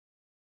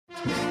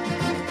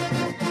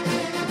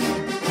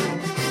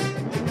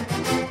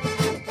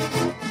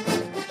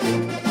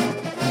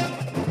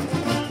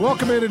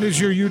Welcome in. It is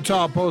your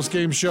Utah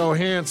postgame show.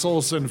 Hans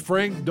Olsen,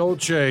 Frank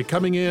Dolce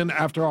coming in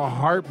after a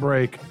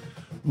heartbreak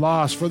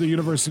loss for the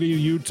University of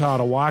Utah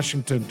to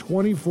Washington,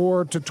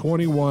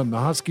 24-21. The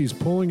Huskies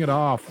pulling it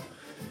off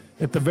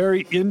at the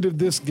very end of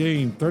this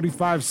game,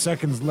 35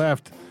 seconds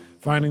left,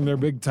 finding their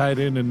big tight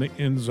end in the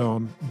end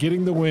zone,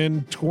 getting the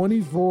win,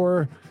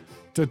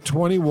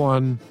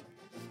 24-21.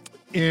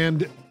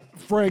 And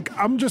Frank,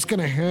 I'm just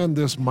going to hand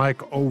this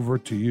mic over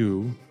to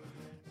you.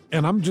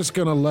 And I'm just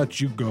going to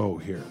let you go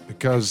here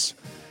because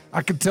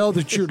I can tell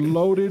that you're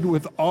loaded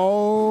with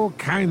all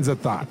kinds of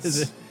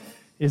thoughts.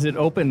 Is it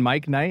open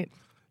mic night?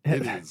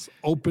 It is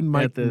open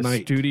mic at the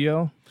night.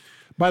 Studio.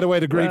 By the way,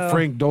 the great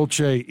Frank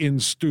Dolce in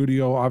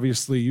studio,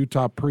 obviously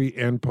Utah pre-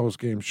 and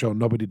post-game show.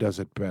 Nobody does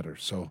it better.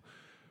 So,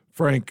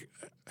 Frank,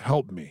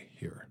 help me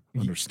here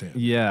understand.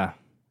 Yeah.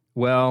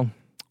 Well,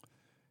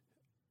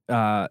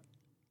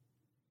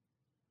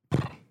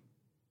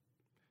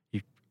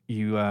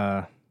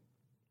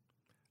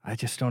 I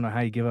just don't know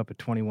how you give up a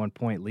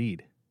 21-point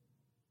lead.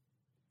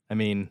 I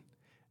mean,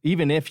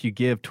 even if you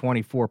give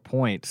 24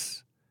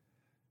 points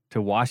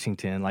to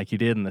Washington like you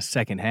did in the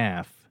second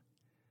half,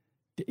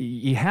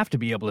 you have to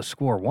be able to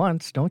score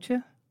once, don't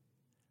you?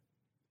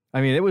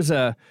 I mean,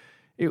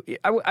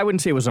 I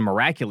wouldn't say it was a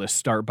miraculous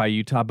start by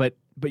Utah, but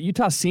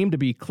Utah seemed to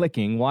be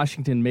clicking.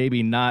 Washington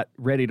maybe not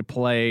ready to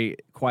play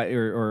quite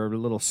or a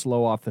little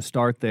slow off the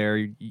start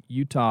there.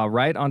 Utah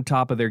right on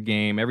top of their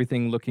game,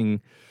 everything looking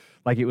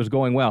like it was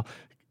going well.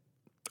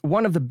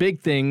 One of the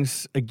big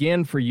things,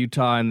 again, for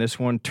Utah in this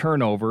one,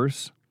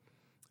 turnovers.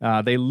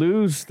 They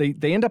lose. They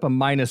end up a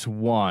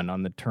 -1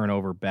 on the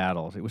turnover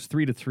battles. It was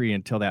 3-3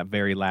 until that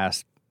very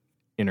last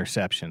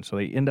interception. So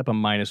they end up a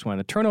 -1.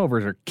 The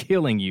turnovers are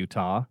killing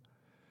Utah.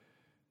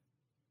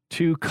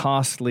 2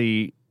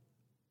 costly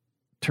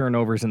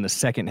turnovers in the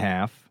second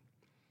half.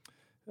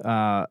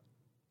 And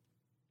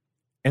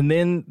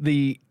then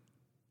the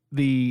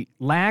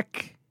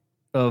lack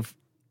of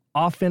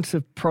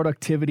offensive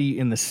productivity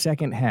in the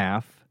second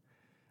half.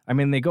 I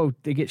mean, they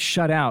get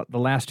shut out the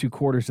last 2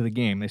 quarters of the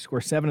game. They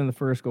score 7 in the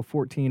first, go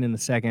 14 in the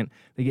second.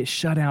 They get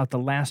shut out the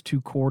last 2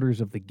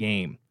 quarters of the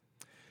game.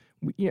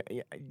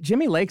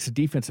 Jimmy Lake's a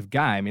defensive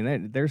guy. I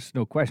mean, there's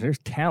no question. There's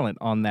talent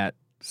on that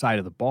side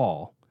of the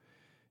ball.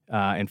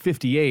 And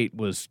 58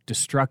 was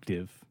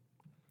destructive.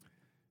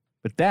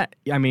 But that,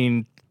 I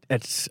mean,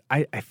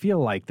 I feel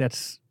like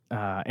that's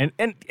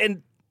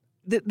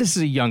this is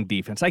a young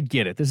defense. I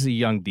get it. This is a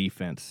young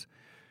defense.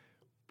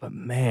 But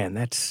man,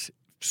 that's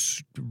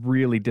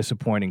really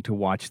disappointing to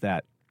watch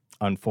that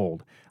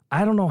unfold.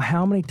 I don't know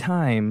how many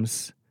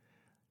times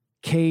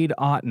Cade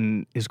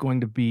Otton is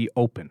going to be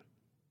open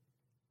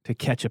to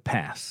catch a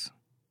pass.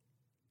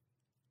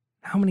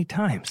 How many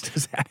times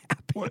does that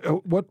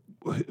happen?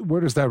 Where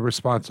does that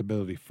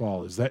responsibility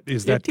fall? Is that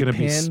going to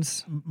be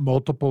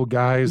multiple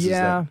guys?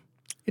 Yeah,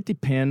 it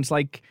depends.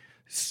 Like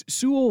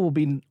Sewell will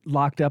be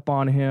locked up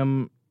on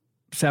him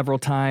several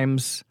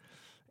times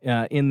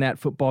in that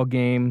football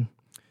game.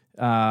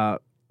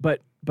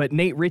 But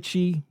Nate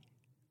Ritchie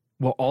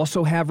will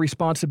also have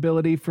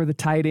responsibility for the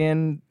tight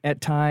end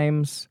at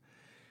times.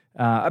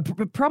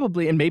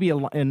 Probably, and maybe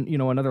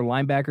another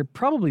linebacker.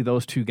 Probably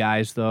those 2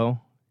 guys, though.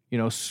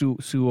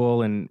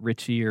 Sewell and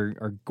Ritchie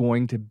are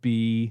going to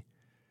be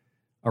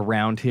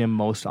around him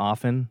most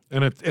often.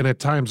 And at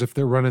times, if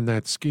they're running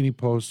that skinny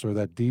post or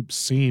that deep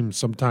seam,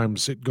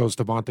 sometimes it goes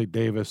to Vontae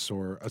Davis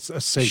or a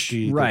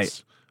safety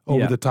that's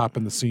over the top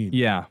in the seam.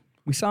 Yeah.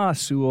 We saw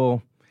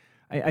Sewell.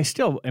 I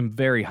still am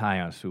very high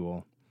on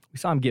Sewell. We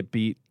saw him get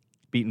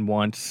beaten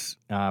once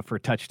for a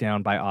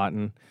touchdown by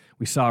Otton.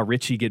 We saw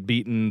Ritchie get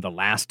beaten the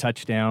last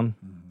touchdown,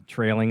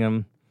 trailing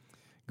him,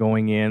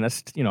 going in.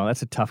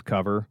 That's a tough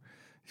cover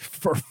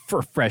for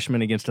a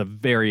freshman against a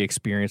very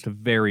experienced, a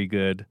very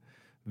good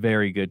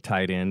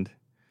tight end.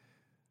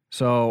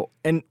 So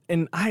and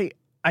I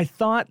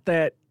thought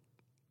that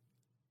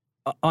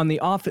on the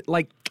offense,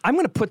 like I'm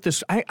going to put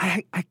this.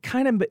 I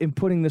kind of am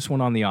putting this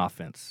one on the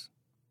offense.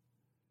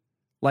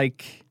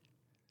 Like,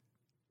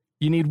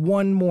 you need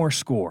one more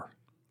score.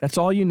 That's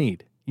all you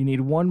need. You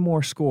need one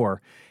more score.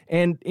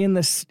 And in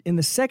the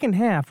second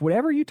half,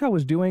 whatever Utah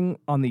was doing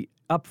on the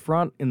up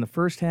front in the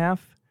first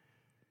half,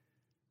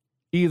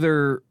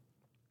 either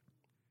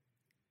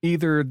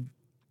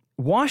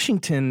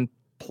Washington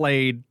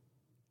played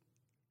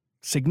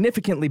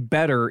significantly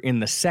better in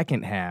the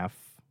second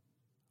half,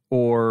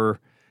 or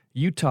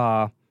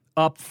Utah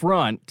up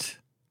front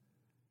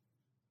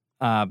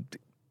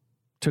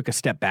took a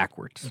step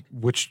backwards.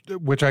 Which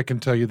I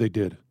can tell you they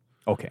did.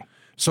 Okay.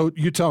 So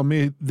you tell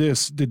me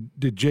this,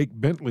 did Jake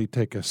Bentley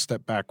take a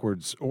step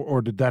backwards,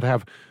 or did that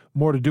have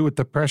more to do with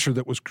the pressure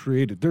that was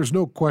created? There's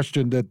no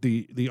question that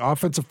the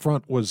offensive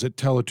front was at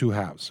tell of 2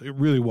 halves. It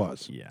really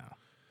was. Yeah.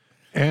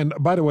 And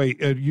by the way,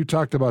 you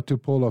talked about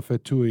Tupola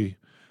Fetui,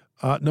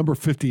 number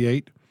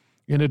 58,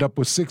 ended up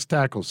with 6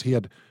 tackles. He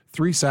had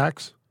 3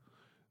 sacks,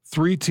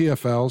 3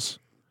 TFLs,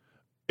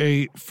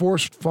 a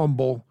forced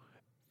fumble,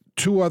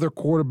 2 other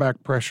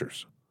quarterback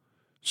pressures.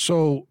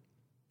 So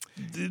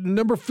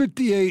Number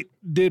 58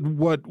 did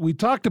what we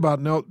talked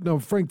about. Now,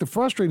 Frank, the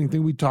frustrating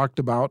thing, we talked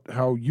about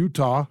how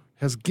Utah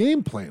has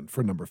game planned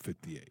for number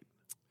 58.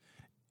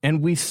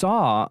 And we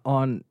saw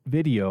on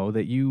video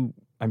that you,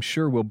 I'm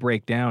sure, will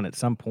break down at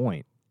some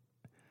point.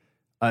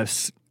 I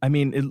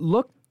mean, it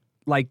looked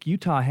like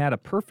Utah had a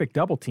perfect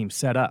double team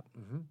set up.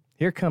 Mm-hmm.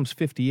 Here comes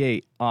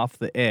 58 off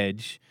the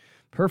edge.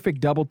 Perfect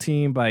double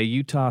team by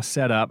Utah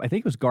set up. I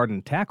think it was guard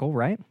and tackle,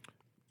 right?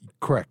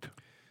 Correct.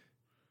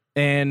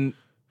 And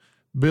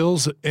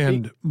Bills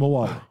and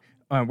Moala.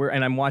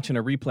 And I'm watching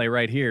a replay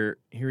right here.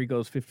 Here he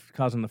goes,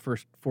 causing the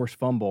first forced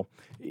fumble.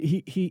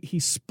 He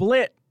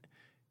split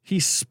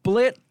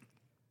the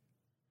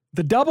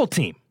double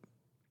team.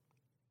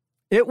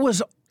 It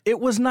was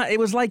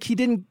like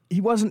he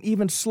wasn't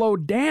even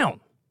slowed down.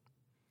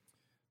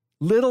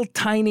 Little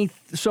tiny,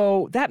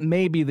 so that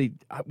may be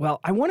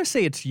I want to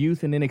say it's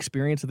youth and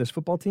inexperience of this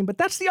football team, but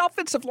that's the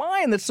offensive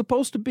line that's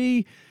supposed to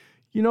be,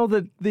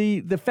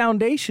 the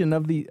foundation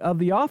of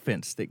the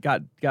offense that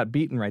got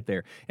beaten right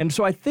there. And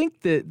so I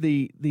think that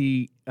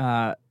the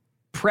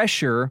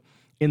pressure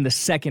in the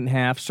second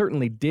half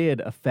certainly did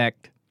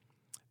affect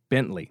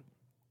Bentley.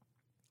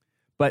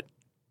 But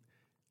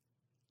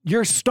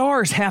your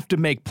stars have to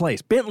make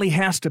plays. Bentley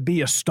has to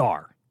be a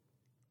star.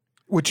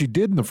 Which he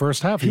did in the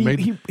first half. He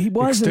made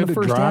extended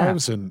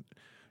drives, and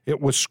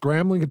it was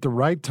scrambling at the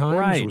right times,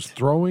 right. Was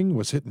throwing,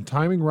 was hitting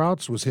timing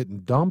routes, was hitting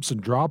dumps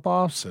and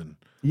drop-offs. And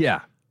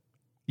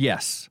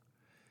yes.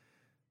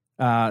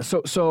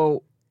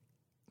 So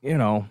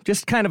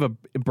just kind of a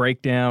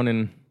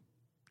breakdown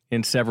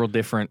in several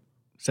different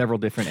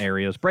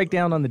areas.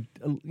 Breakdown on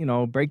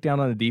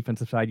the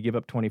defensive side, you give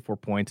up 24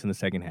 points in the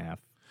second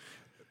half.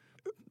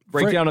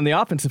 Breakdown on the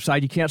offensive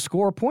side, you can't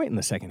score a point in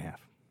the second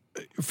half.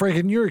 Frank,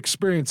 in your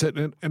experience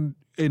and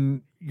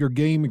in your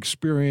game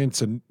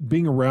experience and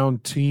being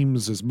around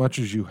teams as much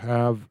as you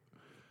have,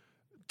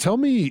 talk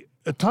to me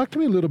a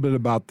little bit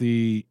about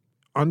the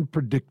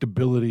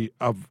unpredictability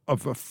of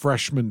a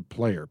freshman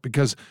player,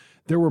 because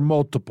there were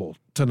multiple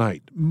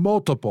tonight,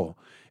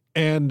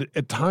 and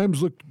at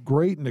times looked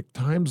great and at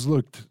times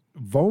looked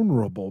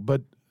vulnerable.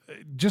 But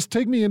just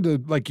take me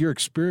into your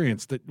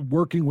experience that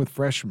working with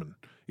freshmen,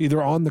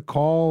 either on the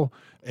call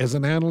as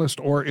an analyst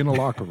or in a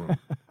locker room.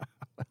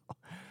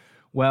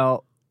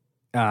 Well,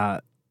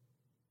 the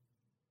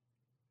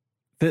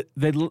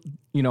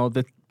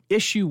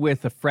issue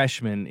with a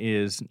freshman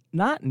is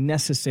not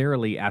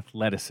necessarily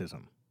athleticism,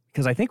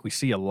 because I think we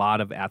see a lot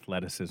of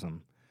athleticism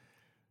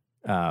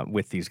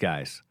with these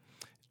guys.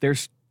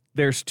 There's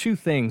two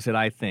things that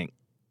I think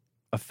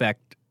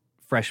affect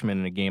freshmen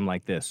in a game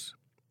like this.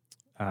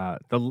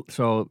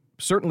 So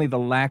certainly the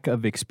lack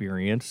of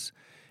experience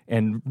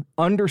and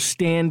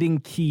understanding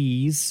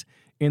keys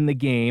in the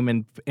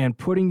game and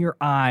putting your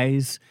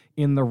eyes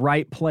in the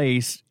right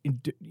place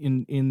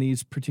in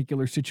these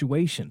particular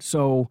situations.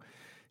 So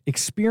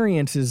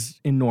experience is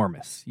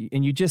enormous,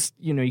 and you just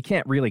you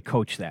can't really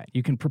coach that.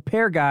 You can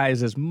prepare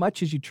guys as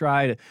much as you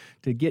try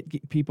to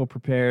get people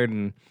prepared,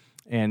 and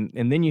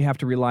then you have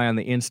to rely on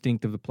the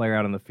instinct of the player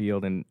out on the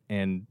field,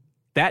 and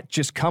that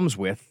just comes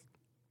with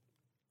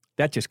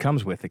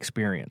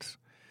experience.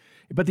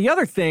 But the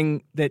other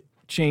thing that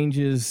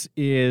changes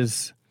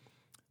is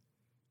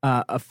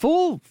a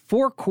full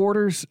 4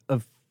 quarters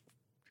of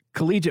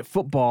collegiate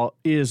football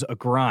is a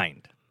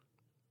grind.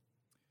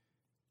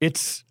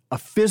 It's a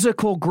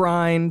physical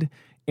grind,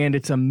 and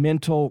it's a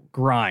mental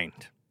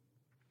grind.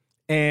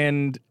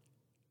 And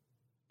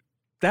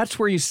that's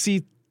where you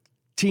see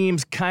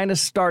teams kind of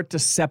start to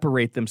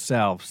separate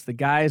themselves. The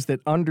guys that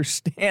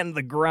understand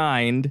the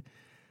grind,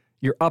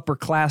 your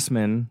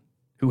upperclassmen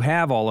who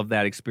have all of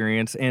that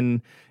experience,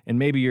 and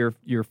maybe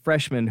your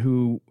freshmen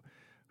who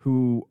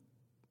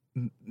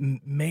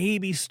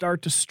maybe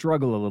start to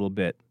struggle a little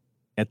bit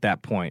at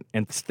that point,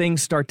 and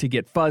things start to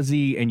get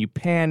fuzzy, and you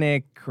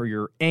panic, or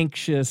you're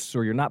anxious,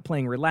 or you're not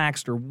playing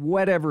relaxed, or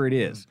whatever it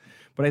is.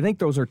 But I think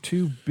those are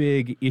two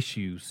big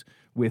issues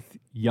with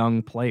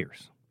young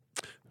players.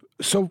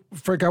 So,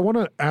 Frank, I want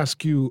to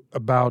ask you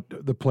about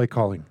the play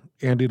calling.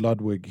 Andy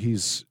Ludwig,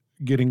 he's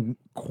getting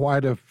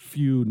quite a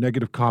few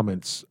negative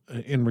comments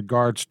in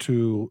regards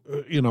to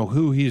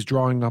who he's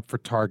drawing up for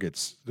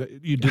targets.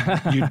 You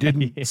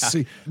didn't yeah.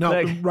 see. Now,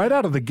 right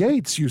out of the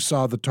gates, you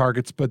saw the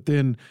targets, but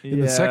then in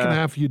the second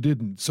half, you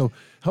didn't. So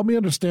help me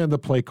understand the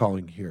play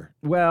calling here.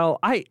 Well,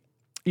 I'm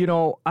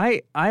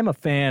a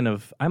fan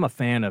of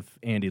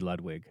Andy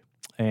Ludwig,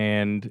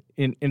 and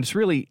it's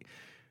really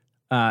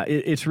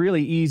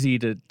easy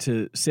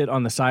to sit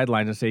on the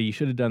sidelines and say you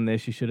should have done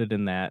this, you should have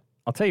done that.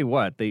 I'll tell you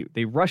what,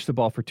 they rushed the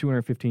ball for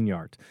 215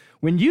 yards.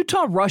 When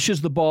Utah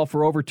rushes the ball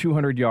for over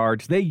 200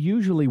 yards, they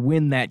usually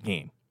win that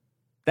game.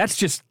 That's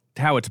just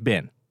how it's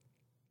been.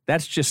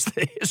 That's just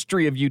the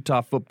history of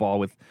Utah football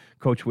with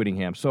Coach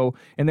Whittingham. So,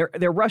 and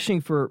they're rushing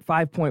for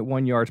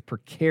 5.1 yards per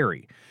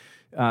carry.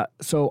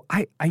 So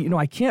I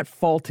can't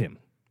fault him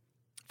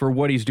for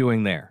what he's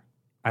doing there.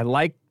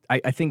 I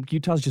think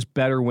Utah's just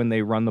better when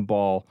they run the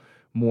ball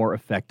more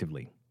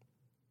effectively.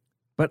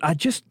 But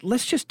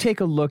let's just take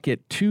a look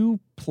at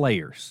two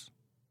players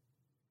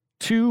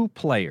two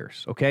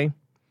players, okay?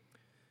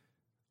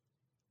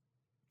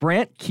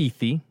 Brant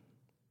Keithy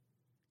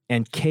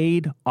and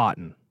Cade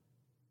Otton.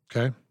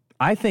 Okay.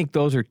 I think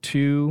those are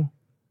two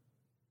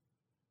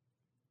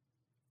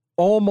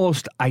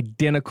almost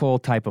identical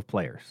type of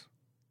players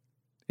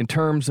in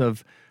terms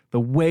of the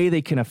way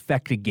they can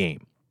affect a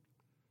game.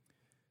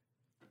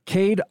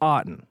 Cade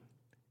Otton,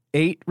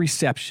 8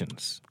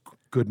 receptions.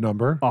 Good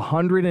number.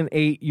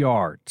 108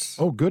 yards.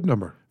 Oh, good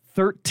number.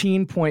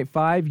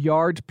 13.5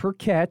 yards per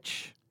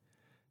catch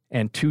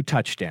and 2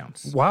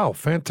 touchdowns. Wow,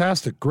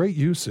 fantastic. Great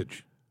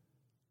usage.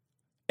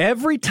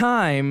 Every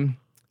time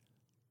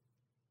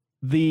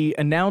the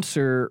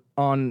announcer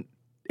on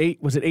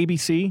was it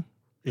ABC?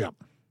 Yeah.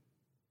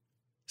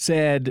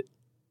 Said,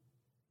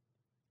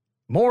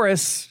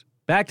 Morris,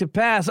 back to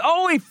pass.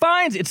 Oh, he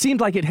finds, it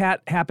seemed like it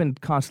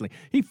happened constantly.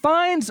 He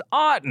finds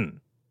Otton.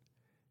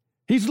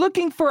 He's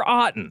looking for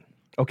Otton.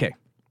 Okay.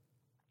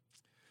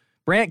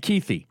 Brant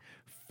Keithy,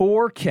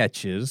 4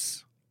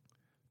 catches,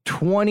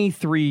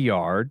 23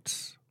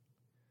 yards,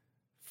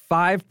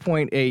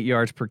 5.8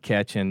 yards per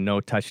catch, and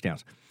no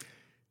touchdowns.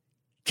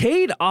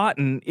 Cade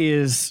Otton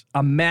is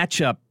a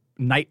matchup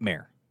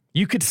nightmare.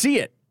 You could see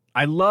it.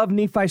 I love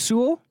Nephi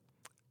Sewell,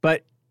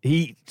 but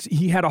he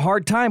had a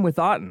hard time with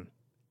Otton.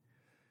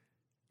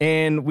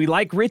 And we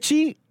like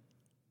Richie,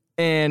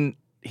 and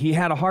he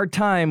had a hard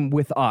time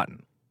with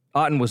Otton.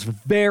 Otton was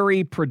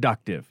very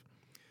productive.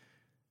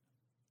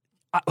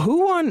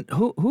 Who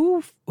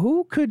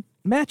could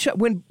match up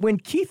when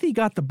Keithy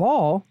got the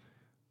ball?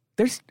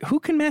 Who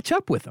can match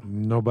up with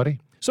him? Nobody.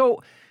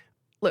 So,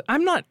 look,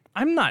 I'm not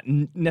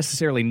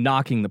necessarily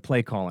knocking the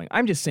play calling.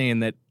 I'm just saying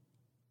that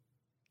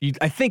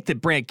I think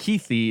that Brant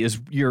Keithy is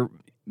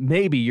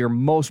maybe your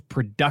most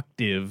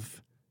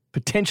productive,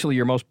 potentially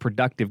your most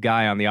productive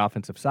guy on the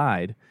offensive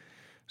side.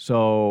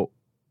 So,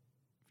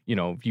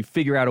 if you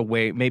figure out a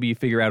way, maybe you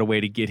figure out a way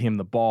to get him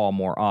the ball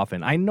more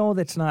often. I know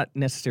that's not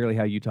necessarily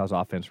how Utah's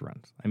offense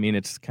runs. I mean,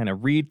 it's kind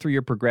of read through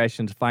your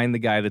progressions, find the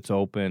guy that's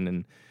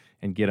open,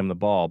 and get him the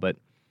ball. But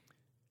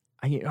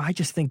I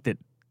just think that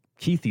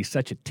Keithy's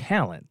such a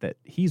talent that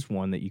he's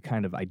one that you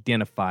kind of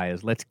identify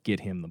as, let's get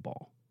him the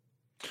ball.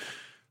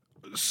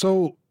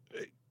 So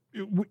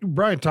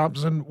Brian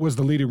Thompson was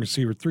the leading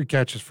receiver, 3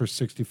 catches for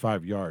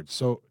 65 yards.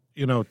 So,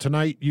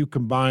 tonight you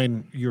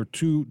combine your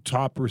 2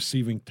 top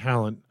receiving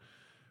talent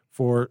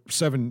for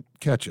 7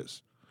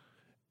 catches.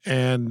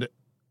 And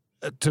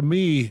to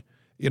me,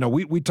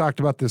 we talked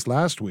about this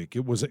last week.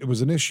 It was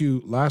an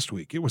issue last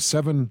week. It was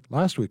 7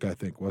 last week, I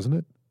think, wasn't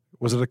it?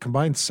 Was it a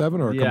combined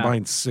 7 or a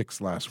combined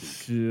 6 last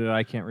week?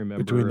 I can't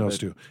remember. Between those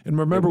two. And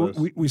remember,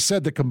 we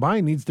said the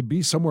combined needs to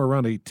be somewhere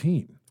around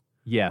 18.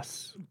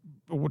 Yes.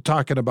 We're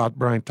talking about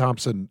Brian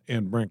Thompson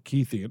and Brant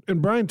Keithy.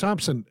 And Brian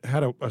Thompson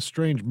had a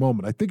strange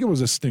moment. I think it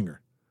was a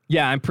stinger.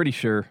 Yeah, I'm pretty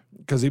sure.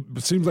 Because it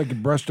seems like he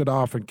brushed it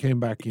off and came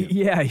back in.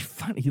 Yeah,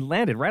 he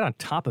landed right on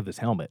top of his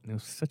helmet. It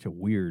was such a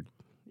weird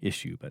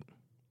issue, but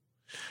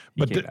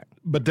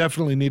but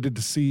definitely needed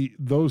to see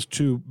those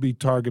two be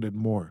targeted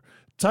more.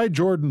 Ty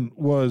Jordan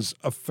was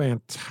a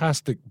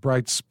fantastic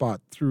bright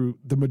spot through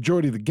the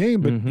majority of the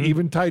game, but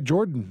even Ty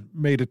Jordan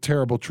made a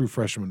terrible true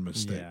freshman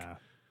mistake.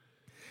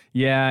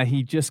 Yeah,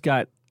 he just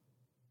got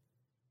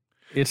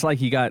 – it's like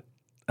he got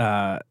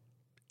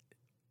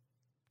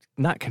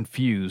not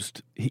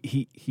confused.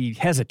 He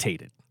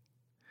hesitated.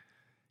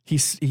 He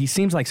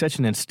seems like such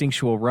an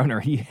instinctual runner.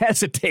 He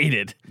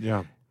hesitated.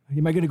 Yeah.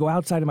 Am I going to go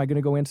outside? Am I going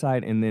to go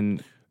inside? And then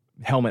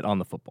helmet on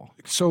the football.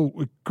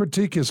 So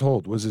critique his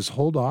hold. Was his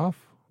hold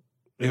off?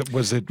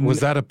 Was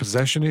that a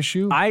possession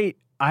issue? I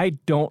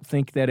don't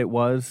think that it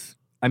was.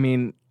 I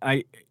mean,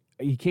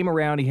 he came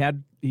around. He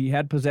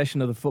had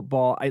possession of the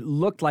football. It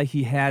looked like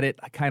he had it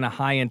kind of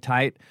high and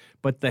tight,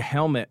 but the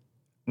helmet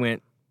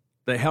hit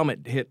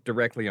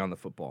directly on the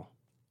football.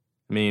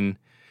 I mean,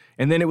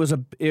 and then it was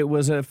an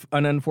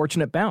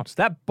unfortunate bounce.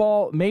 That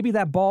ball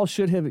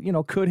should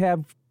have, could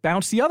have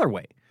bounced the other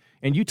way,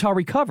 and Utah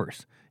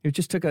recovers. It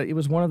just it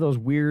was one of those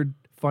weird,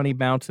 funny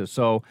bounces.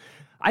 So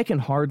I can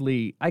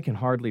hardly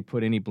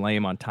put any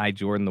blame on Ty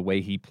Jordan the way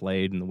he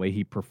played and the way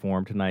he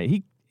performed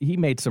tonight. He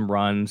made some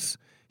runs.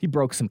 He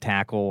broke some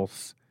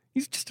tackles.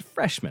 He's just a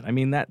freshman. I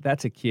mean,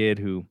 that's a kid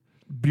who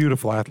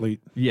beautiful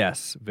athlete.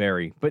 Yes,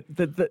 very. But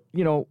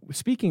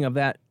speaking of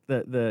that,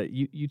 the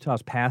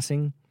Utah's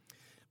passing,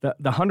 the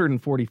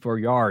 144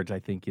 yards, I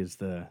think, is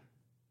the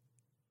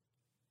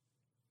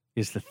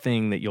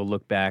thing that you'll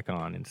look back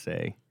on and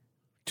say,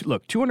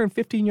 look,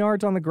 215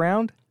 yards on the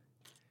ground?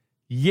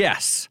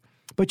 Yes.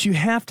 But you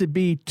have to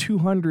be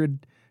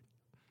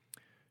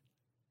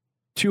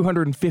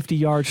 250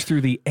 yards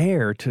through the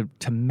air to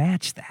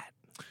match that.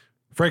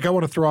 Frank, I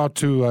want to throw out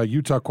to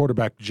Utah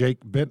quarterback Jake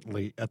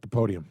Bentley at the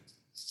podium.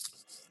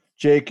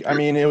 Jake, I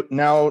mean,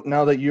 now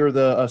that you're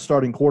the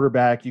starting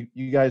quarterback,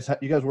 you guys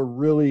were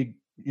really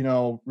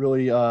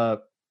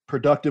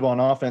productive on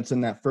offense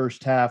in that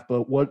first half.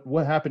 But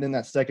what happened in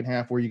that second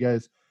half where you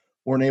guys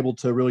weren't able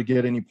to really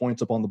get any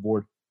points up on the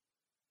board?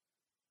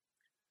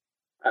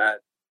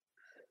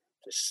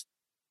 Just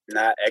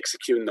not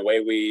executing the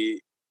way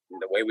we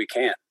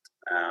can.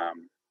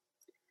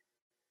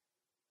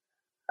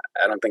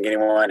 I don't think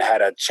anyone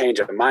had a change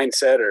of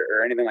mindset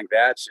or anything like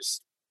that.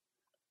 It's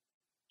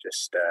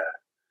just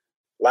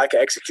lack of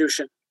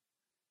execution.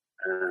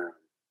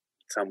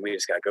 Something we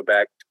just got to go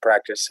back to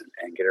practice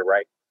and get it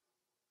right.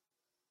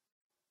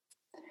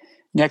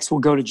 Next, we'll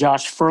go to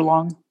Josh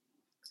Furlong.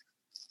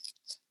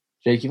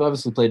 Jake, you've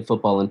obviously played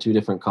football in two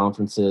different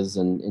conferences,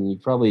 and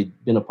you've probably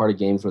been a part of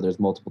games where there's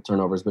multiple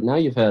turnovers. But now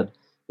you've had,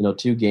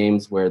 two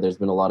games where there's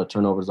been a lot of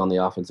turnovers on the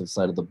offensive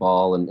side of the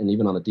ball, and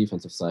even on the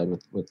defensive side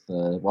with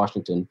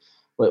Washington.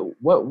 But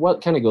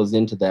what kind of goes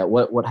into that?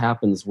 What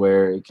happens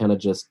where it kind of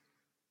just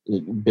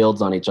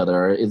builds on each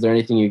other? Or is there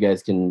anything you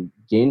guys can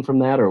gain from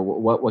that, or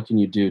what can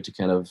you do to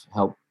kind of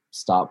help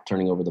stop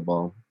turning over the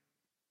ball?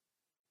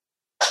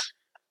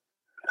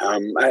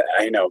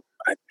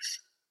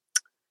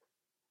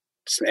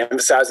 Just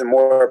emphasizing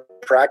more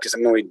practice.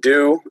 We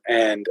do,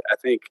 and I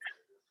think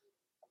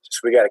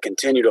just we got to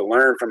continue to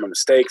learn from the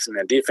mistakes. And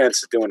the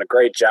defense is doing a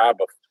great job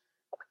of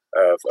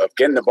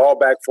getting the ball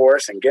back for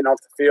us and getting off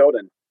the field.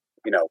 And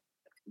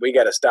we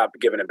got to stop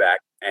giving it back,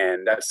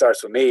 and that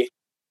starts with me.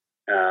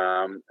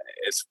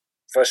 It's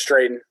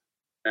frustrating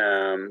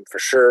for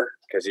sure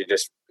because you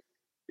just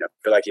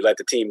feel like you let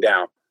the team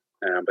down.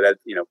 But that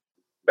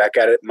back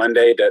at it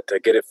Monday to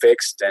get it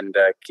fixed and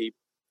keep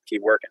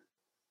working.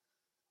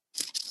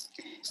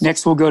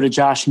 Next, we'll go to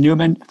Josh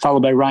Newman,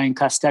 followed by Ryan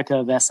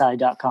Kostecka of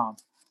SI.com.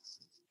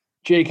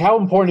 Jake, how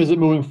important is it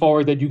moving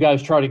forward that you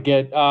guys try to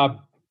get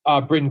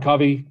Britton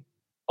Covey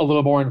a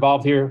little more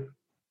involved here?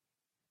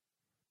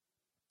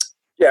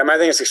 Yeah, I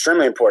think it's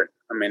extremely important.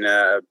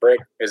 Brick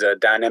is a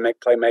dynamic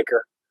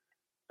playmaker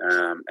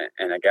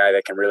and a guy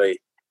that can really,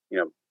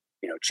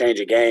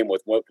 change a game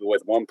with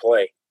one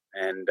play.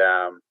 And,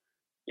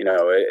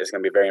 it's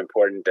going to be very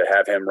important to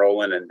have him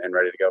rolling and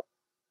ready to go.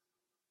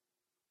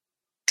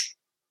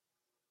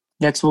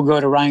 Next, we'll go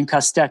to Ryan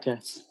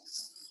Kostecka.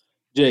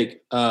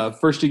 Jake,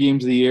 first two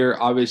games of the year,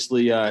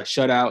 obviously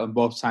shutout in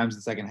both times in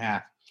the second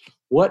half.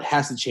 What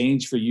has to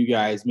change for you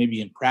guys,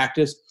 maybe in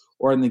practice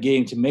or in the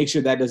game, to make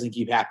sure that doesn't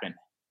keep happening?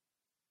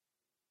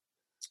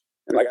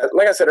 And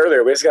like I said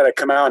earlier, we just got to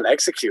come out and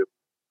execute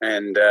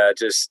and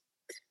just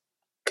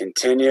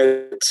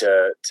continue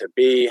to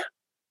be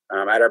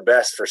at our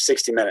best for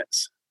 60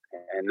 minutes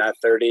and not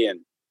 30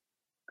 and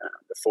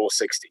the full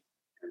 60.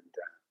 And,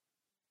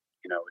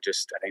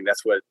 I think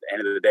that's what at the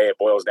end of the day it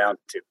boils down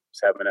to,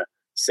 is having a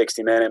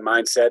 60-minute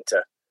mindset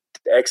to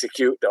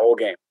execute the whole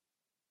game.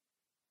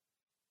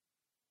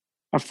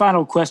 Our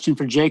final question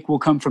for Jake will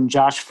come from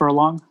Josh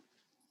Furlong.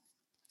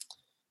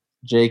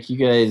 Jake, you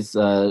guys,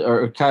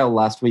 or Kyle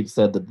last week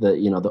said that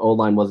the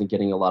O-line wasn't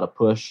getting a lot of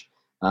push.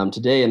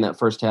 Today in that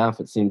first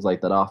half, it seems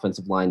like that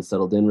offensive line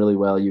settled in really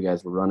well. You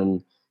guys were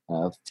running,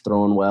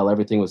 throwing well.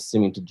 Everything was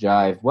seeming to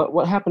jive.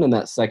 What happened in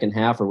that second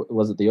half, or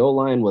was it the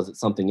O-line? Was it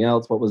something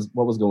else? What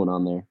was going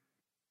on there?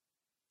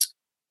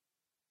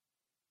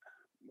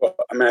 Well,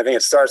 I think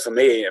it starts with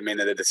me.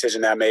 The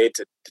decision I made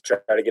to try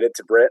to get it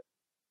to Britt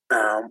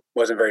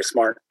wasn't very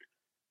smart.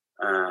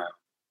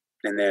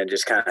 And then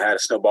just kind of had a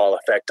snowball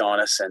effect on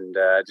us. And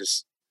I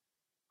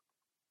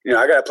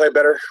got to play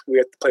better. We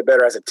have to play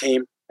better as a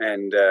team.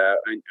 And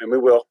we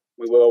will.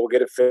 We'll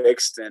get it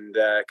fixed and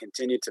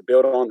continue to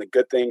build on the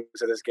good things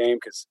of this game,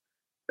 because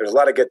there's a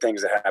lot of good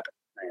things that happen.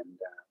 And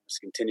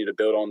just continue to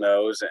build on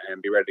those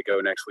and be ready to go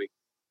next week.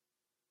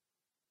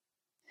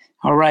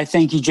 All right.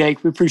 Thank you,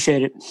 Jake. We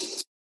appreciate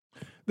it.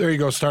 There you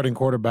go, starting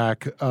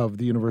quarterback of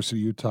the University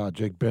of Utah,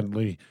 Jake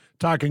Bentley,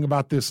 talking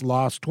about this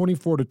loss,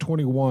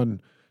 24-21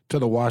 to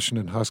the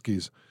Washington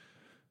Huskies.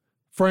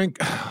 Frank,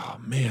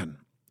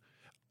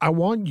 I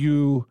want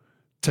you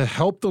to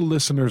help the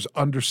listeners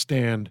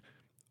understand,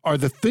 are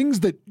the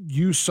things that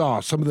you saw,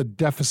 some of the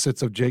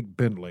deficits of Jake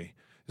Bentley,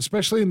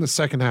 especially in the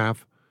second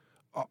half,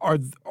 are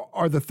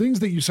the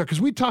things that you saw?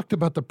 Because we talked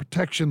about the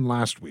protection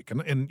last week,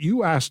 and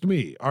you asked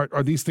me,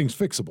 are these things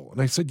fixable?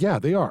 And I said, yeah,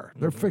 they are.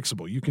 They're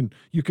fixable.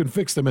 You can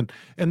fix them.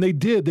 And they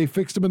did. They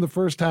fixed them in the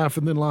first half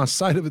and then lost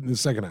sight of it in the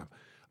second half.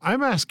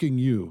 I'm asking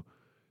you,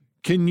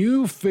 can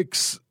you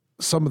fix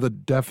some of the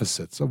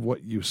deficits of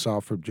what you saw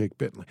from Jake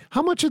Bentley?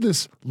 How much of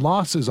this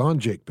loss is on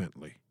Jake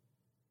Bentley?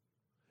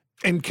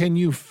 And can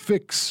you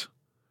fix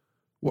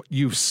what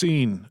you've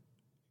seen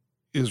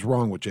is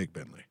wrong with Jake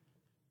Bentley?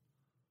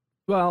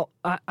 Well,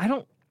 I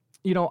don't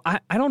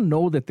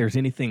know that there's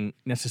anything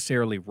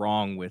necessarily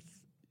wrong with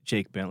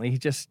Jake Bentley. He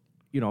just,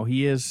 he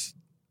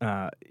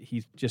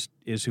just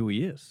is who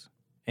he is.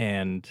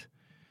 And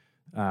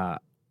I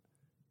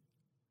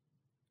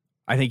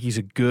think he's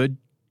a good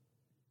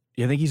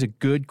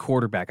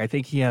quarterback. I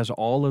think he has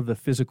all of the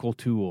physical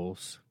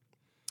tools.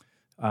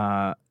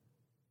 He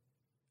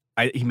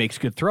makes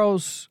good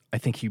throws. I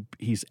think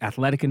he's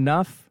athletic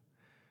enough.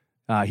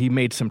 He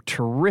made some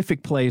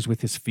terrific plays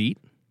with his feet,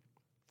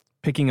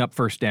 picking up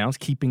first downs,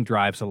 keeping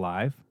drives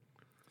alive.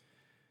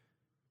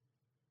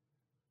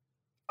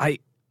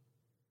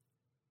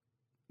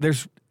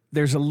 There's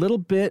a little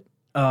bit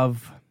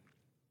of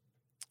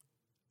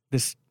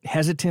this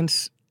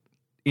hesitance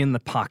in the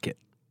pocket.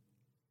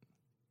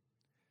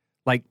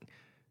 Like,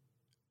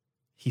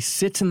 he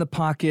sits in the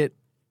pocket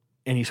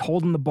and he's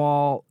holding the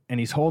ball and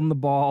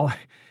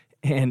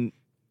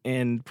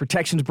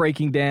protection's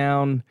breaking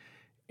down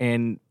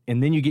and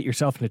then you get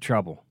yourself into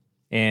trouble.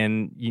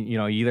 And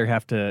you're either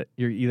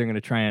going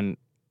to try and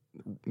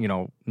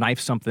knife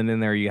something in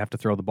there, you have to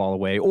throw the ball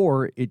away,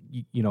 or it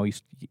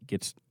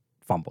gets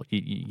fumbled.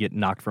 You get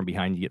knocked from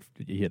behind, you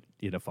hit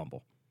a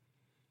fumble.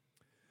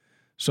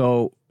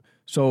 So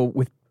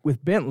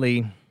with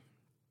Bentley,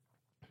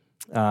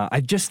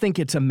 I just think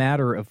it's a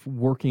matter of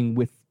working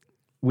with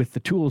the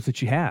tools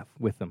that you have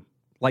with him.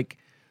 Like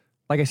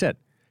I said,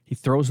 he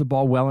throws the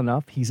ball well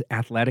enough. He's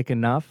athletic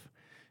enough.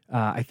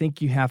 I think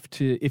you have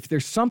to, if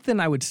there's something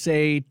I would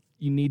say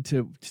you need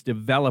to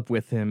develop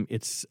with him,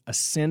 it's a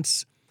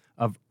sense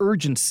of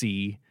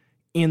urgency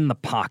in the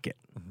pocket.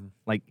 Mm-hmm.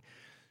 Like,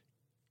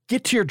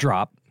 get to your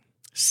drop,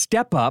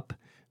 step up,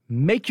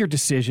 make your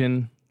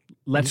decision,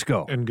 let's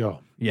go. And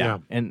go. Yeah.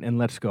 And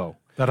let's go.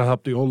 That'll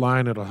help the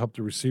O-line. It'll help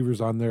the receivers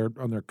on their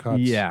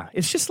cuts. Yeah.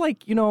 It's just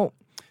like,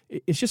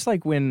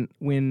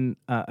 when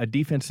a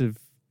defensive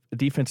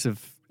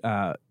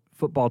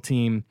football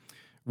team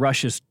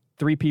rushes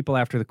 3 people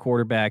after the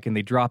quarterback and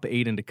they drop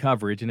 8 into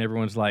coverage and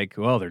everyone's like,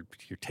 well,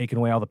 you're taking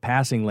away all the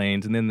passing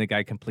lanes, and then the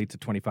guy completes a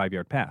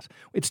 25-yard pass.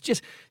 It's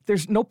just,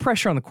 there's no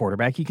pressure on the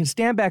quarterback. He can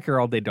stand back here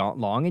all day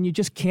long, and you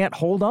just can't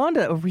hold on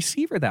to a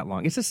receiver that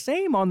long. It's the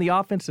same on the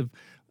offensive.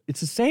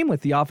 It's the same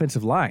with the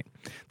offensive line.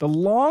 The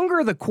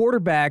longer the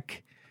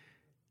quarterback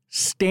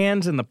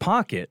stands in the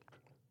pocket,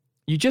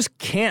 you just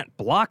can't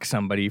block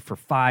somebody for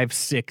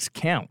 5-6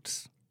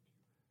 counts.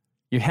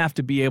 You have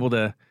to be able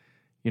to,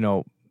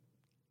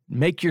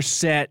 make your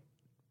set,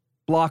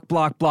 block,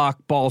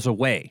 balls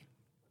away.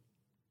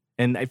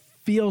 And it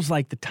feels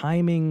like the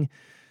timing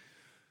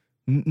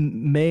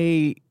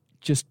may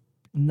just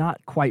not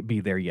quite be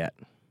there yet.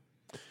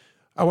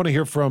 I want to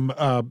hear from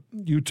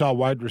Utah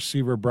wide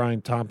receiver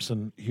Brian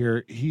Thompson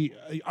here.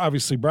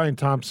 Brian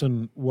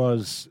Thompson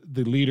was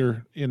the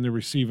leader in the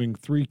receiving,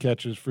 3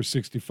 catches for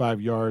 65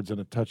 yards and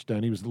a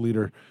touchdown. He was the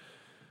leader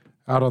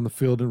out on the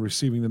field in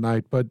receiving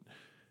tonight. But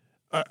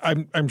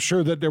I'm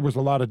sure that there was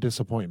a lot of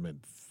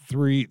disappointment.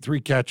 Three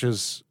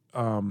catches,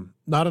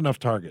 not enough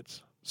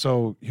targets.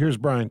 So here's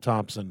Brian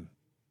Thompson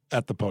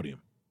at the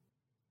podium.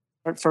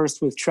 Start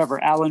first with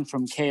Trevor Allen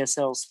from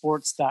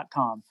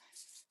KSLSports.com.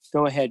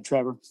 Go ahead,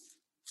 Trevor.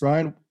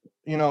 Brian,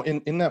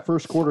 in that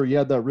first quarter, you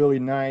had that really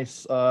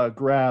nice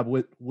grab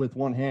with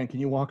one hand. Can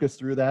you walk us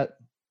through that?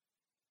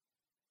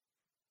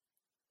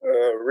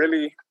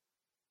 Really,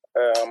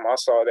 I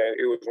saw that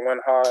it was one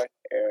high,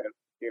 and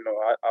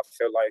I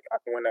feel like I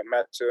can win that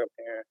matchup.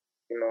 And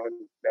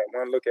that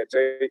one look at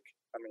Jake,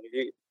 I mean,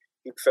 he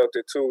felt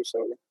it too.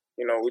 So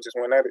we just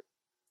went at it.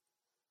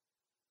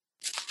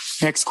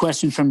 Next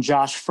question from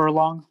Josh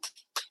Furlong.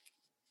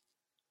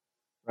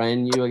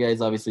 Ryan, you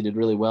guys obviously did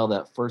really well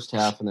that first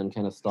half and then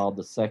kind of stalled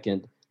the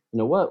second.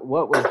 What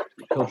was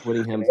Coach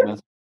Whittingham's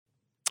message?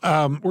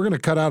 We're going to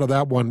cut out of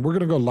that one. We're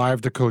going to go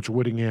live to Coach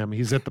Whittingham.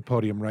 He's at the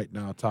podium right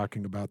now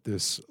talking about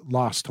this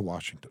loss to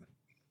Washington.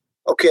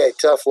 Okay,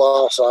 tough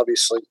loss,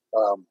 obviously.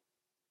 A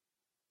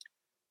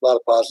lot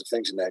of positive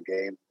things in that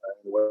game.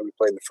 The way we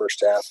played in the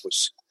first half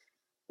was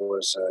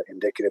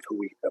indicative of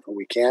who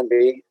we can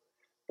be,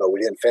 but we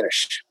didn't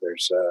finish.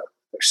 There's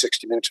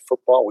 60 minutes of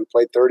football. We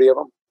played 30 of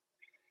them.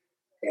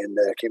 And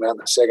came out in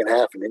the second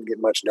half and didn't get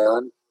much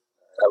done.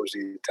 That was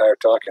the entire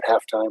talk at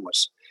halftime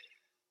was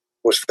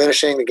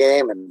finishing the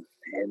game and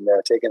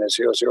taking a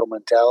 0-0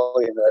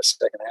 mentality into that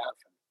second half.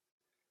 And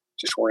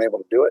just weren't able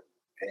to do it,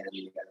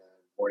 and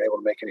weren't able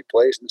to make any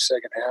plays in the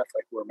second half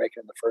like we were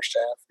making in the first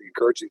half. The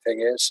encouraging thing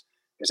is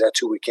that's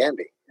who we can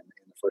be in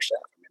the first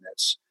half. I mean,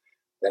 that's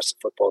the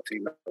football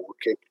team that we're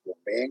capable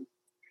of being.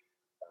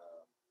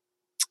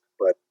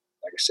 But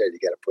like I said, you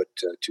got to put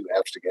 2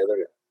 halves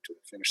together to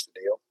finish the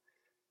deal.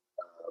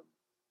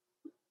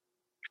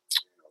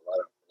 A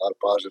lot of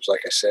positives,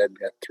 like I said.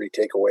 Got 3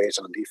 takeaways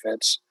on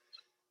defense,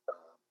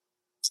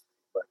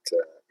 but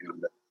the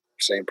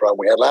same problem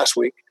we had last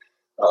week.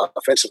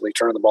 Offensively,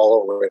 turning the ball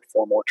over. We had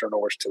 4 more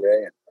turnovers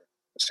today and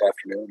this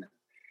afternoon.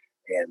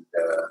 And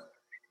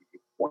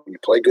when you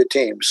play good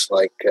teams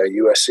like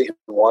USC and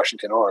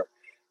Washington are,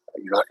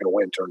 you're not going to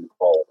win turning the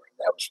ball over. And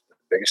that was the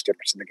biggest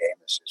difference in the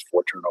game is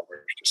 4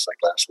 turnovers, just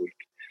like last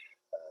week.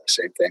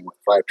 Same thing with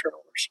 5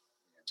 turnovers.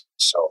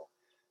 So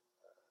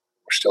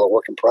we're still a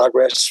work in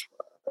progress.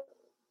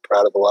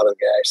 Proud of a lot of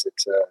the guys that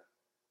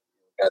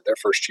had their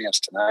first chance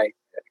tonight,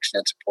 had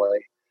extensive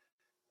play.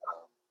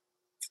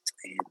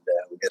 And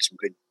we got some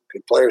good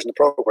players in the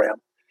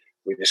program.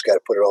 We just got to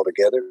put it all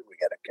together. We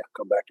got to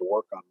come back to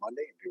work on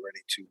Monday and be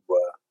ready to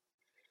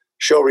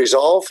show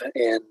resolve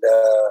and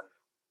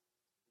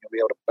be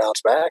able to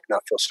bounce back,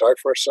 not feel sorry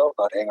for ourselves,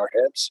 not hang our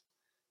heads,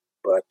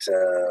 but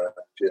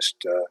just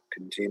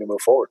continue to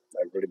move forward.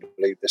 I really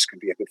believe this can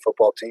be a good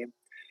football team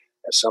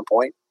at some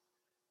point,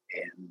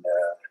 and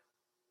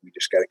we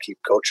just got to keep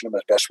coaching them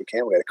as best we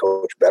can. We got to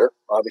coach better,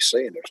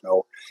 obviously, and it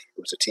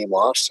was a team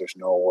loss. There's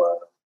no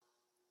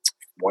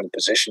one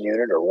position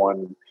unit or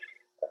one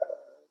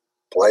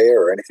player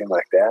or anything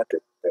like that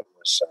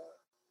was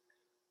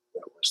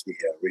was the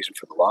reason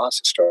for the loss.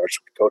 It starts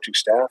with the coaching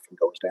staff and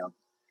goes down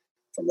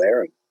from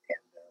there, and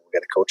we got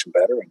to coach them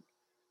better and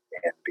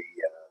be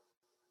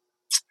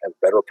have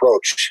a better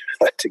approach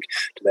to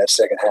that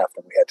second half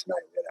than we had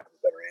tonight. We got to have a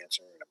better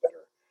answer and a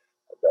better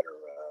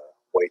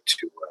way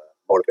to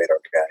motivate our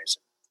guys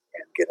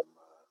and get them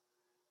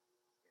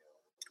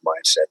the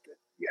mindset that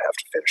you have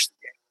to finish the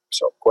game.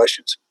 So,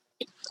 questions?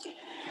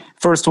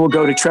 First, we'll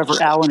go to Trevor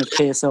Allen of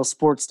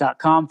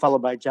KSLSports.com,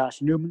 followed by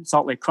Josh Newman,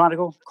 Salt Lake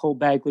Chronicle, Cole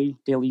Bagley,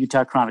 Daily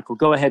Utah Chronicle.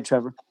 Go ahead,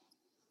 Trevor.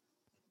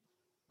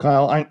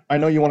 Kyle, I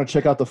know you want to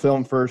check out the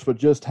film first, but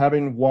just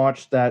having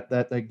watched that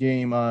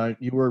game,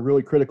 you were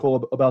really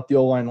critical about the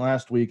O-line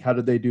last week. How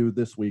did they do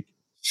this week?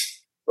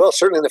 Well,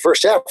 certainly in the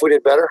first half we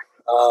did better.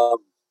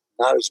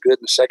 Not as good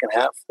in the second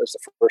half as the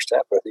first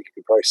half, but I think you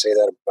could probably say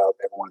that about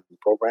everyone in the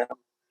program,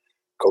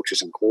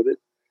 coaches included.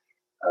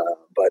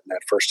 But in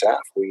that first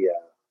half, we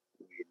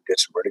did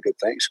some really good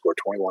things, scored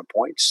 21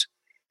 points,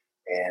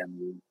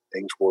 and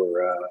things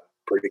were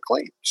pretty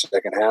clean.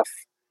 Second half,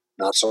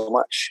 not so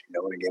much.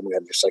 And again, we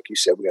had, just like you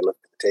said, we got to look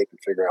at the tape and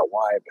figure out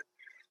why.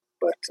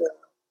 But a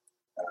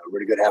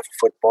really good half of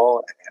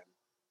football, and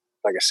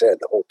like I said,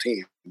 the whole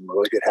team,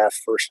 really good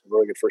first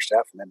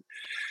half, and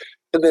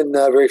then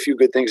very few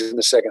good things in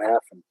the second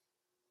half, and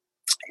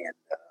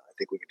I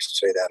think we can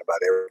say that about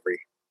every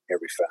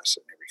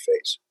facet and every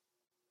phase.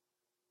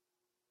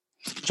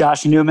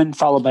 Josh Newman,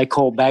 followed by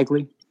Cole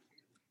Bagley.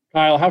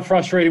 Kyle, how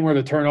frustrating were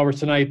the turnovers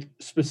tonight,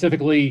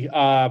 specifically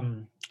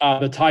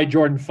the Ty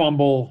Jordan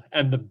fumble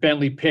and the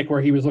Bentley pick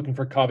where he was looking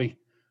for Covey?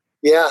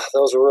 Yeah,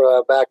 those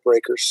were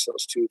backbreakers.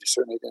 Those two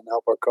certainly didn't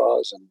help our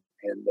cause, and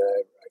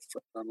I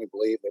firmly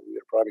believe that we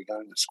would have probably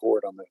gone and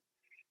scored on the,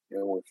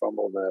 when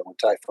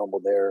Ty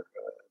fumbled there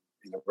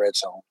in the red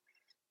zone.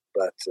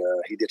 But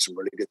he did some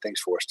really good things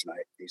for us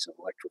tonight. He's an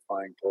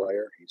electrifying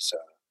player. He's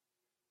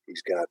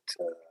got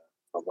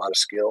a lot of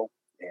skill,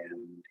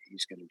 and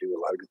he's going to do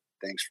a lot of good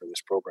things for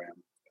this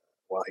program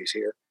while he's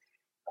here.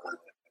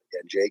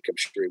 And Jake, I'm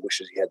sure he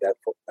wishes he had that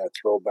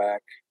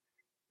throwback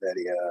that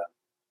he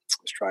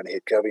was trying to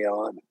hit Covey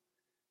on,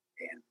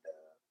 and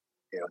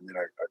then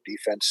our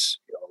defense,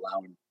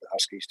 allowing the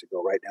Huskies to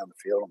go right down the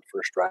field on the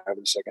first drive in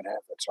the second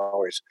half. That's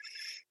always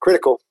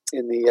critical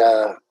in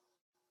the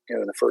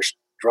in the first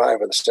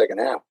drive of the second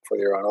half,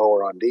 whether you're on O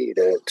or on D,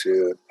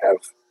 to have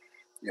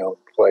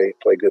play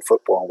good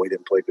football. And we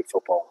didn't play good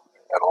football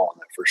at all in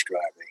that first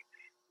drive. They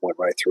went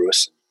right through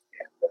us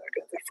and got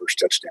that first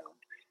touchdown.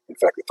 In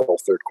fact, the whole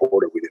third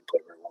quarter we didn't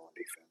play very well on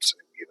defense.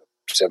 We gave up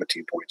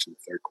 17 points in the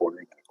third quarter,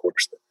 and then of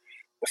course the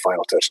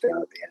final touchdown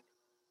at the end.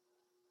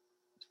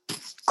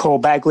 Cole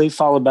Bagley,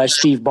 followed by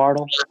Steve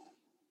Bartle.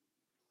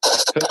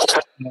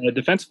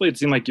 Defensively, it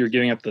seemed like you were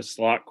giving up the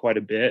slot quite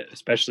a bit,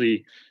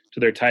 especially to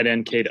their tight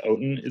end, Cade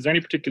Oten. Is there any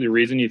particular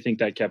reason you think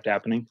that kept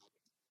happening?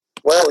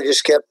 Well, we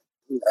just kept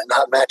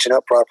not matching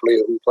up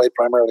properly. We played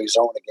primarily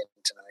zone again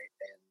tonight,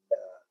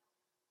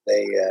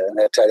 and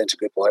that tight end's a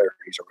good player.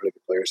 He's a really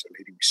good player. He's a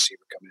leading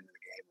receiver coming into the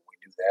game, and we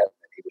knew that,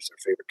 and he was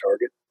their favorite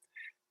target.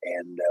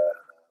 And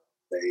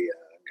they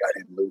got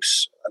him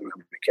loose. I don't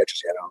know how many catches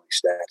he had on these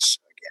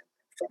stats again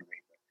in front of me.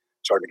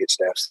 It's hard to get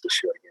stats this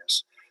year, I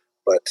guess.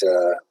 But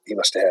he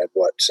must have had,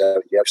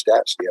 seven? Do you have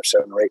stats? Do you have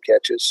 7 or 8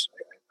 catches? I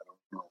don't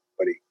know.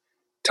 But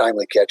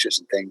timely catches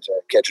and things,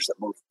 catches that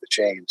move the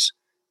chains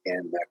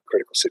in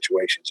critical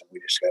situations. And we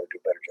just got to do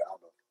a better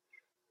job of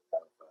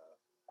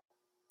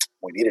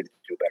we needed to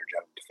do a better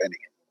job of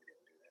defending it. We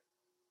didn't do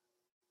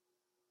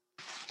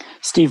that.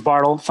 Steve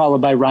Bartle,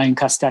 followed by Ryan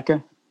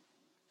Kostecka.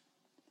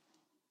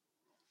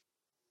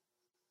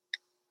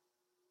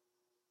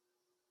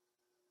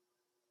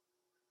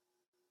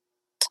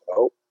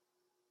 Oh.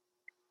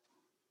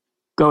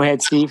 Go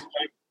ahead, Steve.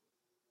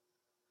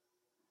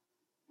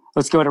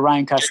 Let's go to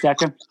Ryan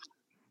Kostecka.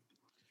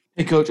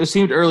 Hey, Coach, it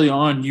seemed early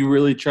on you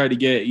really tried to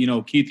get,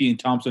 Keithy and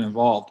Thompson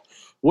involved.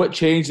 What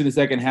changed in the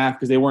second half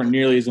because they weren't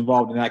nearly as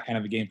involved in that kind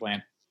of a game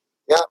plan?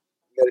 Yeah,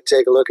 we got to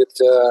take a look at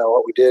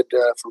what we did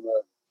from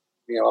a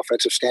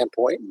offensive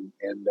standpoint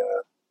and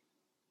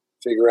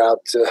figure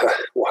out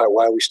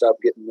why we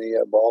stopped getting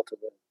the ball to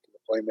the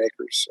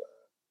playmakers.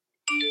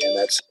 And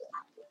that's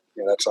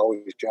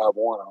always job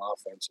one on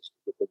offense.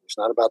 It's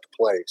not about the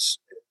plays.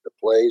 The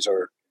plays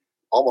are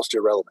almost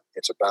irrelevant.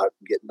 It's about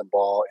getting the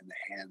ball in the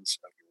hands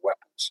of your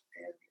weapons,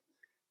 and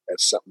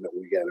that's something that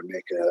we got to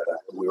make.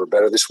 We were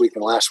better this week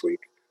than last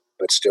week,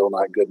 but still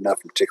not good enough,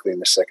 particularly in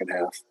the second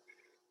half.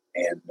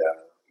 And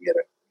you got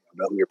to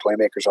know who your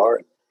playmakers are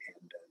and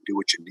do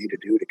what you need to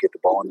do to get the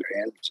ball in their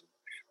hands.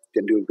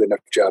 Didn't do a good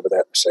enough job of that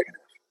in the second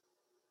half.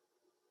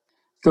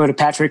 Go to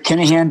Patrick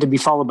Kinahan to be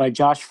followed by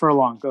Josh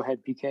Furlong. Go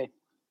ahead, PK.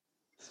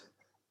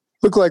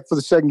 Looked like for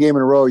the second game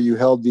in a row, you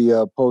held the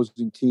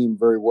opposing team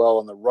very well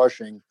in the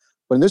rushing.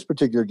 But in this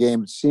particular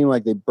game, it seemed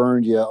like they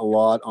burned you a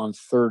lot on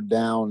 3rd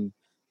down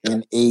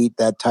and 8,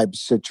 that type of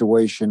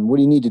situation. What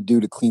do you need to do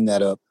to clean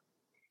that up?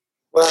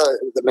 Well,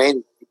 the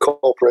main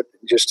culprit,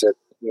 just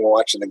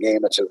watching the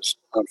game as it was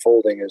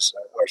unfolding, is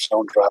our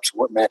zone drops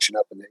weren't matching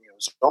up in the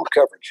zone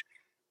coverage.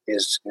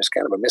 is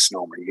kind of a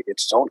misnomer.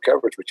 It's zone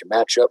coverage, but you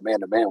match up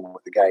man to man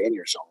with the guy in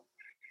your zone.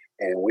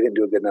 And we didn't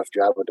do a good enough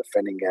job of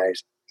defending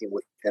guys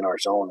within our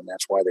zone, and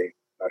that's why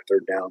our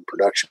third down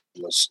production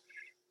was,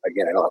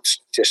 again, I don't have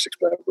statistics,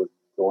 but we're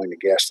going to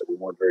guess that we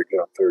weren't very good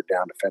on third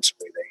down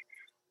defensively.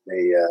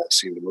 They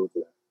seemed to move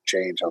the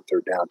chains on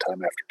third down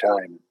time after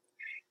time,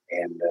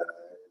 and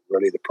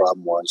really the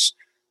problem was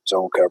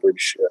zone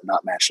coverage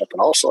not matched up,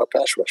 and also our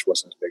pass rush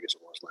wasn't as big as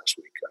it was last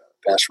week.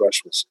 Pass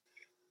rush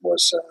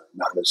was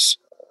not as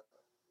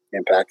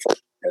impactful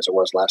as it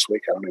was last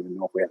week. I don't even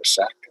know if we had a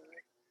sack tonight.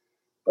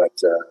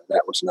 But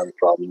that was another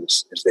problem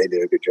is they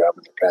did a good job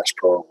in the pass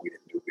pro, and we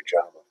didn't do a good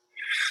job of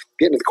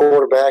getting to the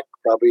quarterback.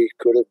 Probably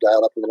could have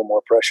dialed up a little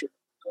more pressure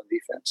on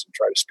defense and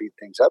try to speed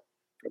things up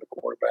for the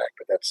quarterback.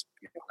 But that's,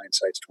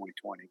 hindsight's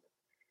 20/20.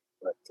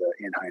 But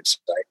in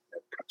hindsight,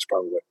 that's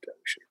probably what we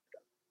should have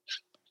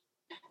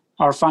done.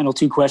 Our final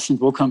two questions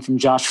will come from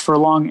Josh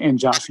Furlong and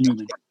Josh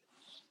Newman.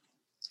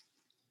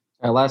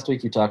 Last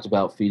week you talked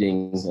about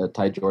feeding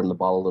Ty Jordan the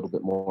ball a little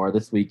bit more.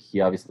 This week he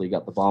obviously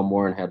got the ball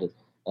more and had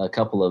a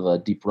couple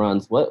of deep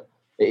runs. What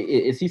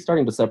is he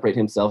starting to separate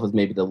himself as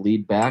maybe the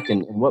lead back,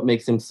 and what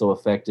makes him so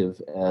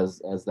effective as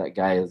that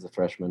guy as a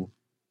freshman?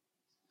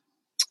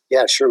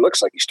 Yeah, it sure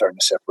looks like he's starting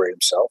to separate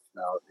himself.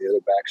 Now the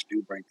other backs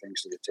do bring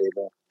things to the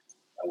table,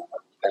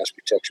 pass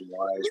protection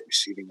wise,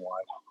 receiving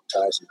wise.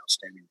 Ty's an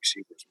outstanding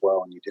receiver as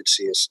well, and you did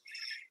see us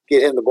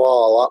get him the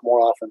ball a lot more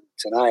often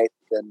tonight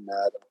than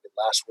we did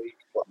last week.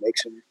 What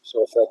makes him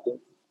so effective?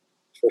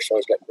 First of all,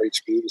 he's got great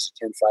speed. He's a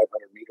 10,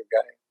 500-meter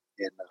guy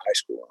in high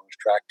school on his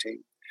track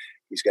team.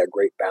 He's got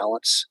great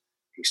balance.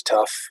 He's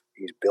tough.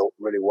 He's built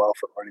really well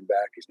for running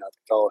back. He's not the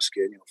tallest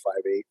kid,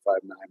 5'8",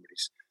 5'9", but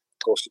he's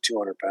close to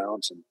 200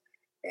 pounds, and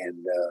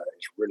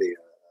he's really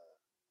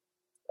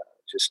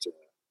just a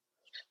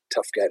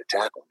tough guy to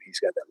tackle. He's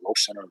got that low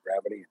center of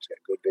gravity. He's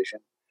got good vision,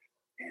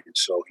 and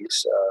so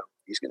he's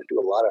going to do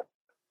a lot of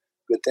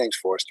good things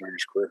for us during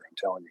his career. I'm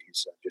telling you,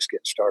 he's just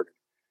getting started,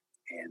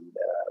 and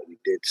we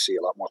did see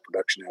a lot more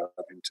production out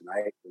of him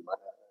tonight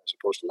as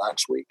opposed to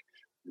last week.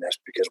 And that's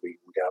because we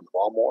got him the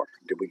ball more.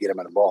 Did we get him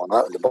the ball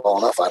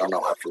enough? I don't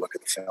know. I have to look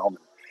at the film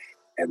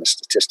and the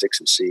statistics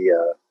and see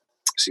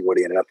what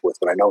he ended up with.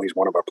 But I know he's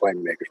one of our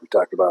playmakers. We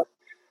talked about,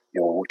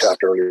 when we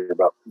talked earlier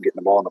about getting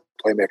the ball in the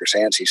playmaker's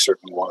hands, he's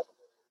certainly one of them.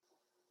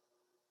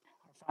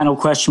 Final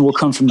question will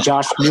come from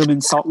Josh Newman,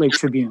 Salt Lake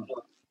Tribune.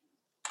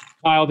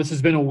 Kyle, this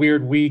has been a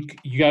weird week.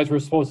 You guys were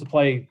supposed to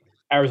play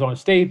Arizona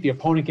State. The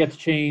opponent gets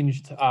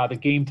changed. The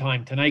game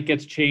time tonight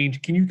gets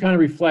changed. Can you kind of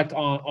reflect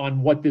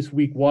on what this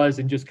week was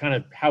and just kind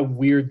of how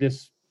weird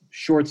this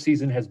short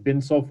season has been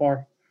so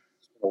far?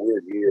 It's been a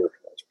weird year,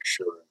 that's for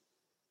sure.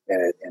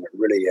 And it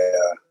really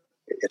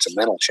it's a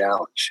mental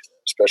challenge,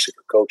 especially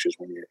for coaches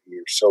when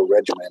you're so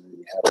regimented and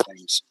you have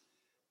things,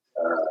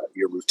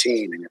 your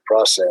routine and your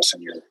process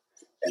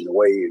and the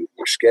way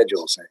your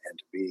schedules and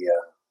to be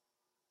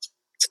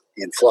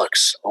in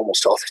flux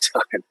almost all the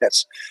time.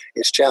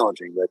 It's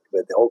challenging, but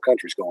the whole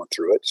country's going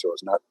through it, so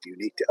it's not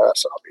unique to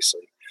us,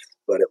 obviously.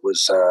 But it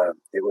was a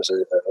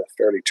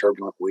fairly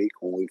turbulent week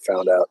when we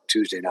found out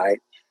Tuesday night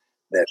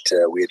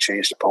that we had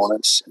changed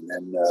opponents, and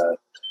then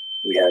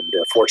we had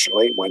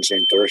fortunately Wednesday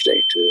and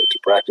Thursday to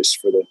practice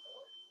for the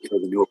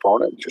new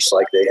opponent, just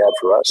like they had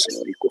for us,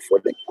 equal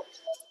footing.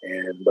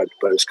 And but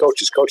as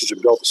coaches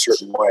are built a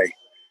certain way,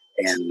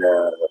 and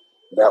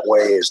that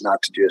way is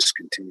not to just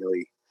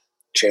continually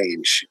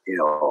change,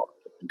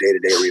 day to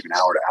day or even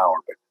hour to hour,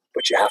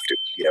 but you have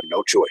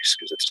no choice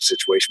because it's a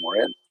situation we're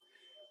in,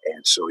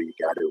 and so you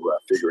got to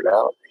figure it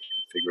out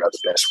and figure out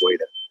the best way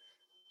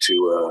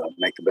to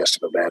make the best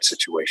of a bad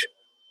situation.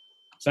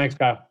 Thanks,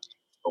 Kyle.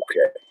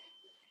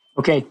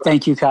 Okay,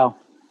 thank you, Kyle.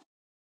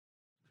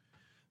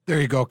 There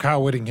you go,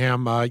 Kyle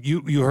Whittingham.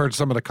 You heard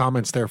some of the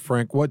comments there,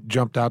 Frank. What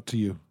jumped out to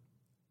you?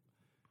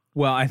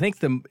 Well, I think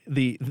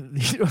the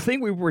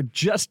thing we were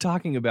just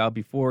talking about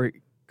before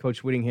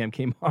Coach Whittingham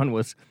came on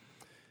was,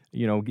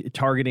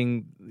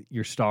 targeting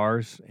your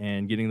stars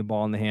and getting the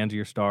ball in the hands of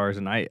your stars.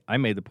 And I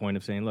made the point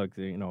of saying, look,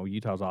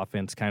 Utah's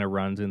offense kind of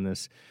runs in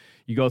this.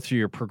 You go through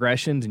your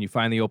progressions and you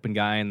find the open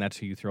guy, and that's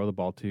who you throw the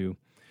ball to.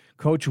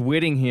 Coach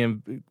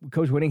Whittingham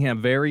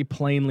very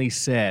plainly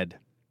said,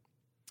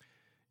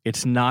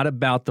 it's not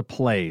about the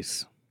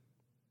plays.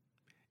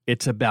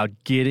 It's about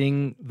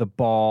getting the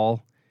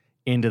ball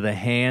into the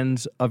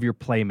hands of your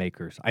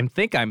playmakers. I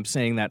think I'm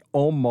saying that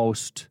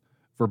almost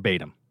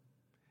verbatim.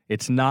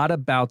 It's not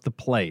about the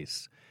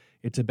plays.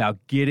 It's about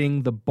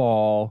getting the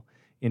ball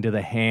into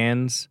the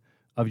hands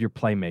of your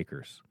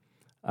playmakers.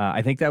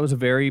 I think that was a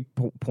very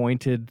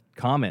pointed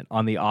comment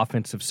on the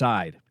offensive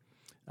side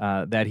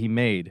that he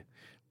made.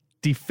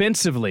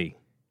 Defensively,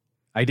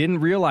 I didn't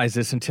realize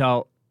this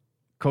until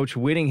Coach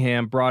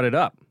Whittingham brought it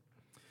up.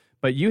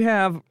 But you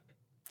have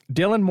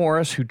Dylan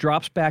Morris, who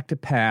drops back to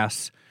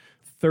pass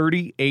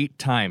 38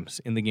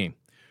 times in the game.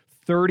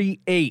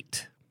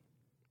 38.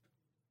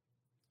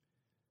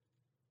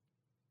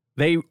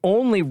 They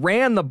only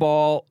ran the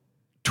ball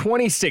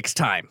 26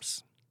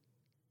 times.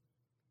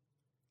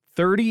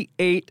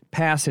 38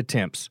 pass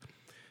attempts.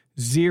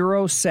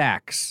 0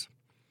 sacks,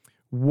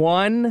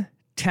 1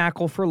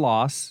 tackle for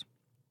loss,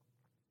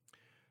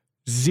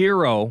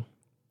 0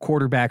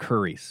 quarterback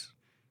hurries.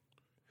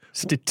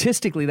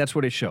 Statistically, that's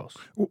what it shows.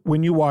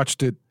 When you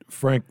watched it,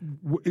 Frank,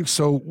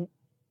 so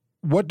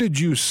what did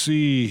you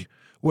see?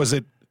 Was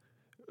it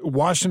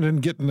Washington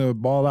getting the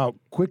ball out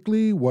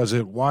quickly? Was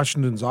it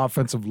Washington's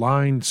offensive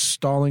line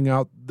stalling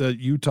out the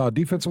Utah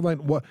defensive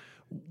line?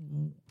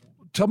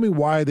 Tell me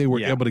why they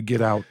were able to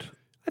get out.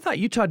 I thought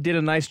Utah did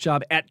a nice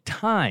job at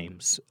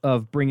times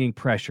of bringing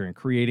pressure and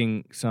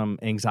creating some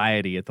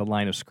anxiety at the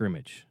line of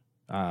scrimmage.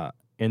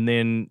 And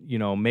then,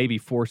 maybe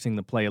forcing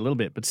the play a little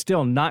bit, but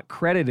still not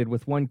credited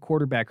with 1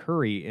 quarterback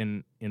hurry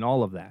in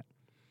all of that,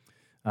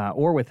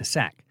 or with a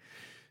sack.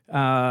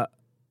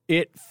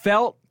 It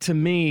felt to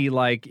me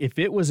like if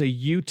it was a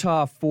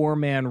Utah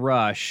 4-man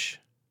rush,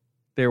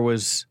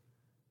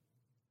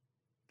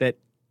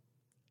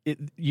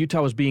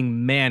 Utah was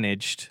being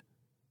managed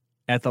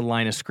at the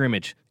line of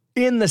scrimmage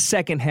in the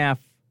second half,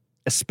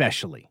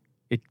 especially.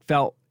 It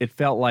felt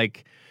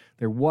like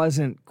there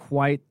wasn't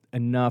quite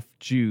enough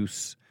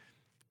juice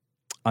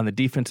on the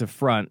defensive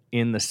front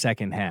in the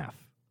second half.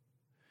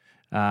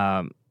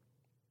 And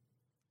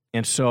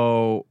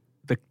so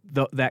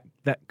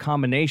that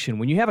combination,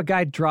 when you have a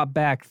guy drop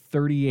back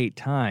 38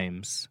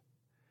 times,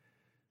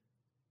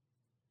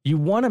 you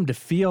want him to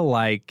feel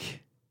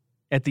like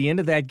at the end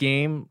of that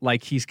game,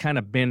 like he's kind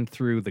of been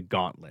through the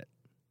gauntlet.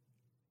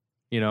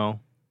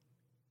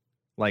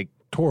 Like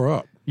tore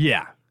up.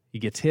 Yeah. He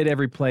gets hit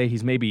every play.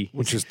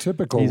 Which is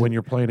typical when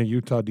you're playing a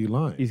Utah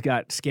D-line. He's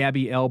got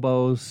scabby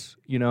elbows,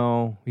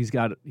 He's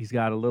got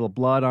a little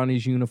blood on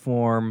his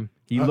uniform.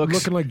 He looks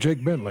looking like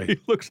Jake Bentley. He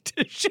looks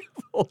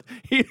disheveled.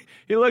 He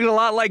looks a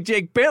lot like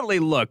Jake Bentley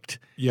looked.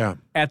 Yeah.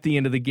 At the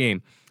end of the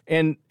game.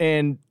 And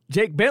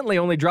Jake Bentley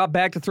only dropped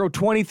back to throw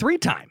 23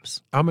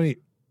 times. How many?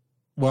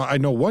 Well, I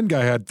know one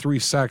guy had 3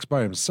 sacks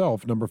by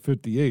himself, number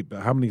 58.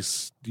 But how many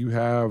do you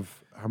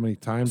have? How many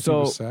times he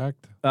was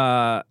sacked?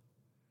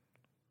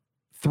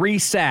 3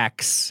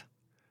 sacks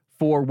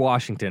for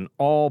Washington,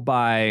 all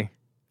by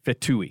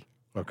Fetui.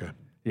 Okay.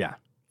 Yeah,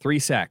 3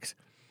 sacks.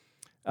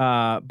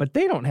 But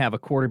they don't have a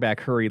quarterback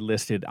hurry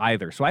listed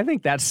either. So I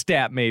think that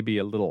stat may be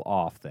a little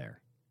off there.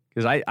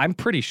 Because I'm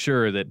pretty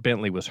sure that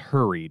Bentley was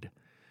hurried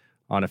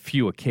on a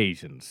few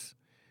occasions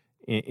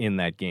in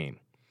that game.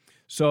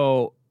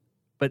 So,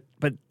 but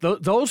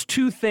those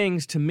 2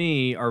 things to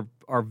me are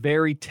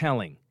very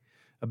telling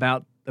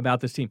about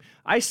this team.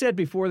 I said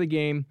before the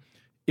game,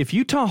 if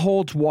Utah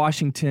holds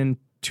Washington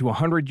to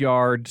 100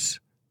 yards,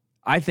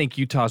 I think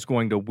Utah's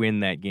going to win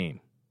that game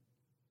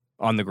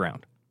on the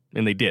ground.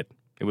 And they did.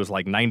 It was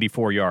like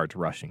 94 yards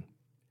rushing.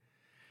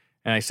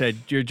 And I said,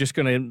 you're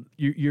going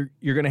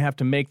to have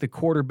to make the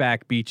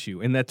quarterback beat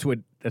you. And that's what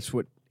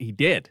he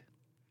did.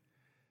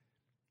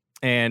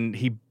 And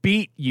he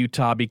beat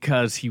Utah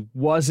because he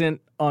wasn't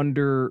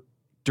under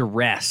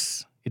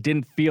duress. It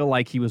didn't feel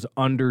like he was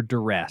under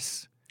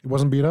duress. He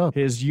wasn't beat up.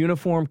 His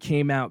uniform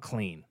came out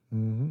clean.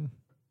 Mm-hmm.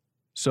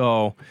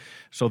 So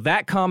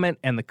that comment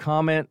and the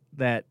comment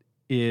that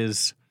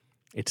is,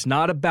 it's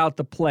not about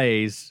the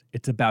plays,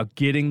 it's about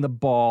getting the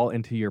ball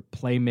into your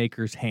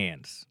playmakers'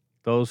 hands.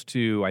 Those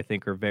 2, I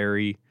think, are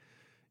very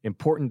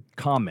important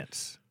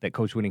comments that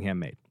Coach Whittingham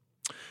made.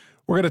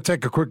 We're going to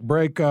take a quick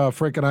break.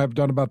 Frank and I have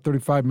done about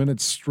 35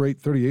 minutes straight,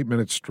 38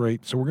 minutes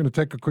straight. So we're going to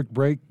take a quick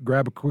break,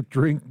 grab a quick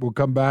drink. We'll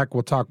come back.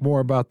 We'll talk more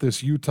about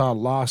this Utah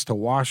loss to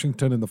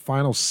Washington in the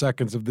final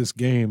seconds of this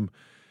game.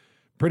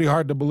 Pretty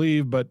hard to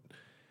believe, but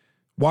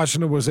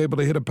Washington was able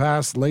to hit a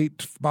pass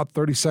late, about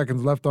 30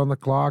 seconds left on the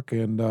clock,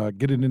 and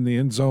get it in the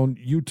end zone.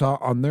 Utah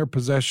on their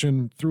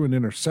possession threw an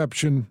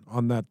interception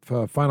on that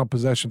final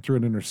possession, threw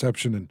an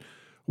interception, and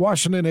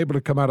Washington able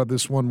to come out of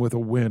this one with a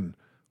win.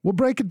 We'll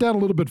break it down a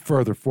little bit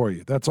further for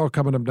you. That's all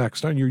coming up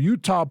next on your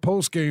Utah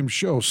postgame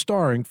show,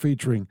 starring,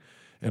 featuring,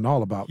 and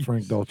all about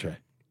Frank Dolce.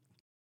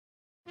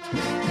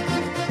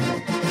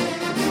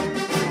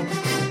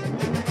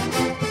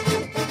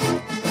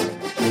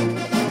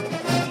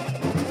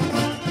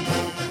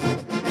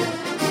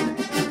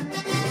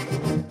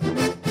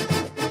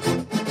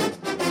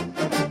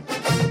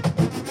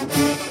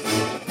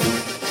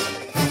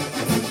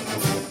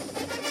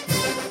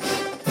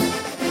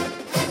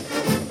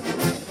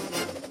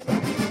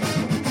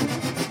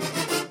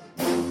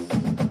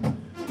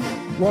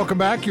 Welcome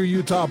back, your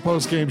Utah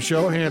postgame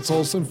show. Hans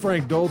Olsen,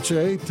 Frank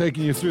Dolce,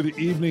 taking you through the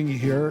evening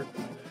here.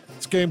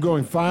 It's game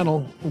going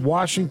final.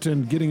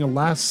 Washington getting a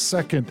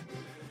last-second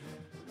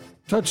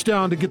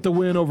touchdown to get the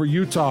win over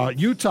Utah.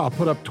 Utah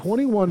put up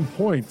 21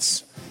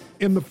 points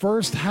in the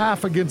first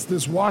half against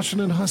this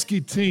Washington Husky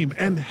team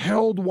and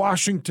held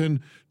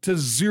Washington to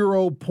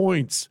 0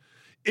 points.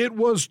 It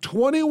was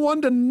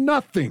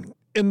 21-0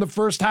 in the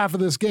first half of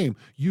this game.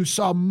 You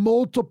saw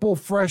multiple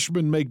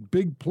freshmen make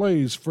big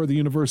plays for the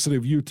University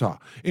of Utah,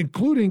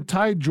 including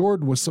Ty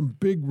Jordan with some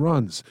big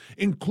runs,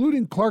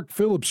 including Clark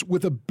Phillips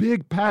with a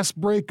big pass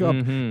breakup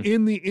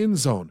in the end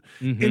zone,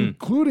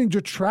 including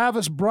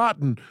Travis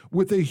Broughton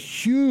with a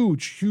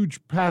huge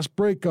pass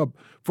breakup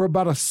for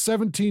about a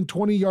 17,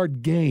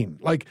 20-yard gain.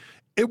 Like,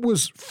 it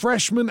was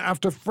freshman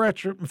after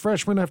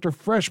freshman after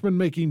freshman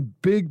making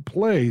big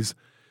plays.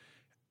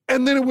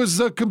 And then it was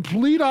the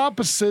complete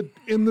opposite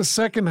in the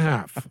second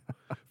half.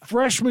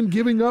 Freshmen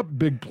giving up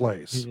big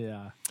plays.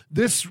 Yeah.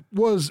 This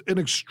was an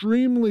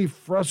extremely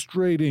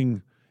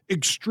frustrating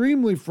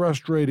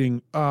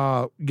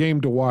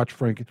game to watch,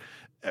 Frank.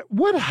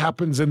 What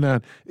happens in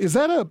that? Is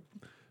that at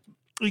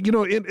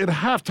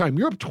halftime,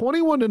 you're up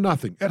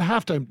 21-0. At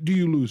halftime, do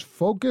you lose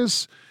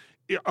focus?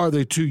 Are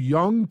they too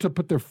young to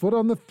put their foot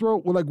on the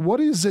throat? Well, like, what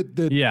is it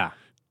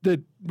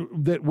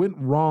that went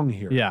wrong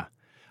here? Yeah.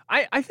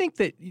 I think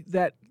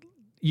that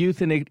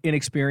youth and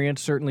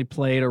inexperience certainly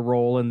played a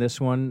role in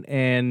this one.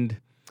 And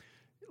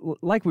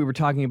like we were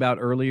talking about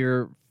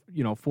earlier,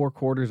 4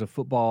 quarters of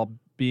football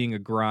being a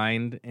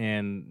grind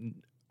and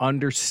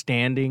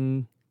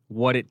understanding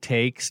what it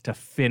takes to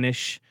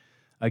finish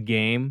a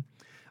game.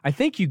 I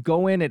think you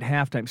go in at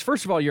halftime.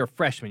 First of all, you're a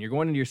freshman. You're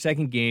going into your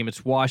second game.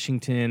 It's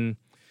Washington.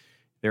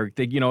 They're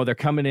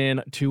coming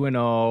in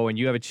 2-0, and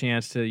you have a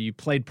chance to. You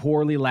played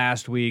poorly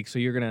last week, so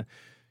you're gonna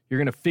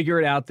figure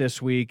it out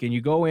this week. And you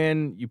go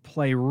in, you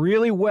play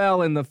really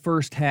well in the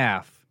first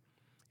half,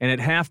 and at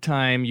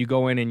halftime you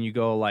go in and you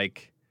go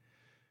like,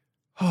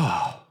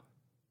 oh,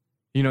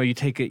 you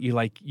take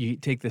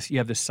this, you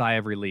have this sigh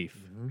of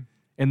relief,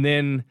 and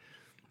then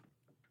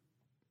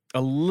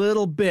a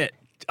little bit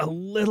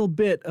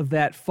of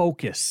that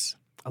focus,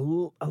 a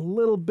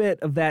little bit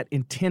of that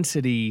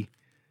intensity.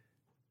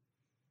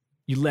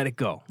 You let it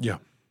go. Yeah.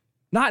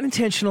 Not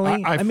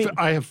intentionally.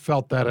 I have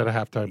felt that at a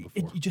halftime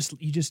before.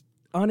 You just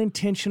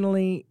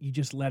unintentionally, you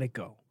just let it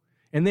go.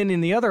 And then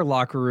in the other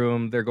locker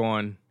room, they're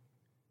going,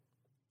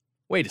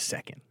 wait a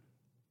second.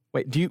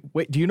 Do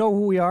you know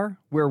who we are?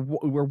 We're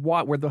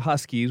the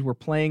Huskies. We're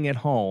playing at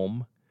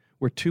home.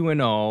 We're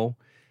 2-0.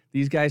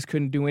 These guys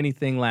couldn't do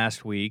anything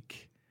last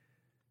week.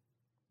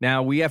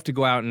 Now we have to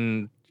go out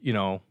and,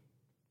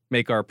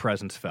 make our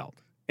presence felt.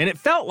 And it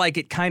felt like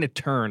it kind of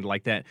turned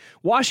like that.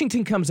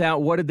 Washington comes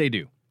out. What did they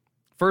do?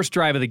 First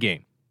drive of the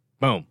game.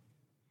 Boom.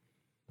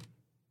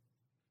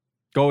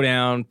 Go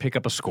down, pick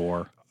up a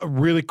score. A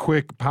really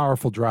quick,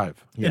 powerful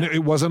drive. Yeah. And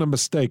it wasn't a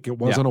mistake. It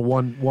wasn't a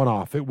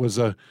one-off. It was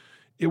a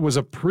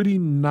pretty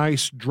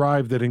nice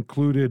drive that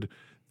included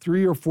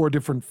 3 or 4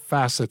 different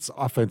facets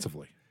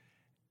offensively.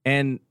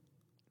 And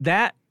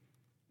that,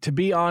 to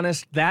be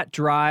honest, that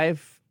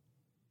drive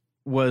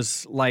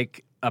was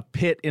like a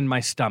pit in my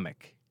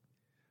stomach.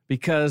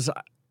 Because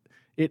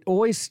it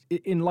always,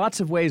 in lots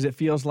of ways, it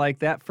feels like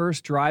that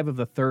first drive of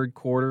the third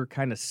quarter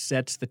kind of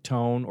sets the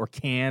tone, or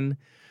can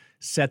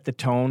set the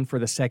tone for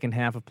the second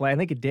half of play. I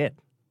think it did.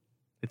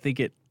 I think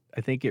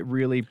it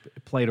really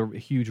played a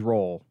huge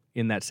role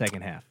in that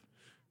second half.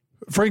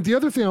 Frank, the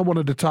other thing I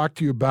wanted to talk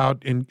to you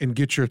about and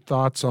get your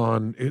thoughts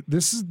on,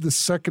 this is the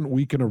second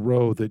week in a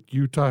row that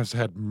Utah has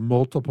had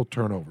multiple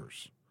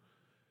turnovers.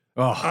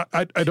 Oh,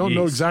 I don't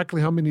know exactly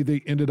how many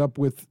they ended up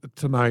with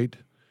tonight,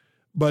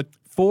 but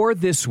 4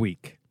 this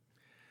week,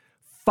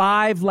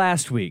 5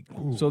 last week.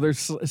 Ooh. So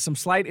there's some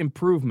slight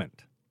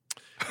improvement.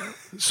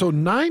 So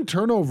 9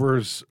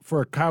 turnovers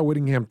for a Kyle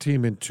Whittingham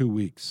team in 2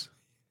 weeks.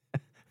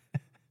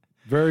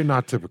 Very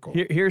not typical.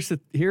 Here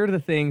are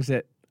the things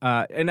that,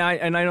 and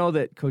I know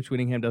that Coach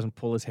Whittingham doesn't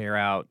pull his hair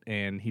out,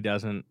 and he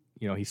doesn't,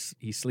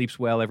 he sleeps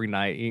well every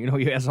night.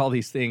 He has all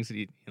these things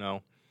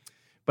that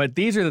but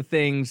these are the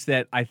things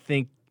that I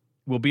think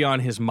will be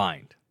on his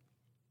mind.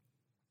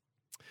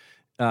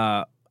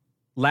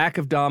 Lack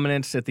of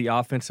dominance at the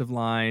offensive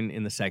line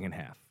in the second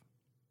half.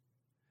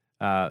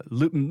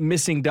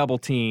 Missing double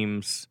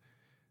teams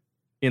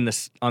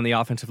on the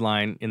offensive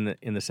line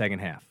in the second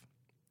half.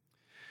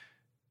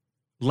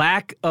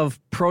 Lack of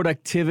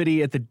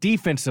productivity at the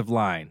defensive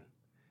line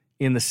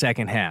in the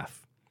second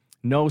half.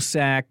 No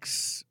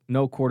sacks,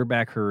 no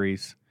quarterback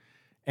hurries.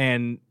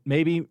 And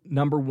maybe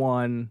number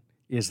 1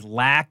 is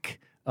lack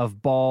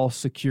of ball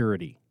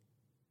security.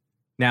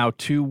 Now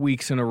 2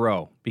 weeks in a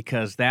row,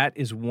 because that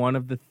is one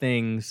of the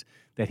things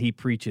that he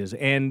preaches.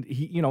 And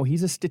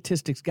he's a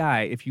statistics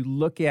guy. If you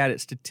look at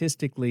it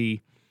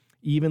statistically,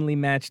 evenly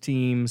matched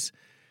teams,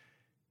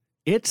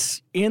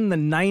 it's in the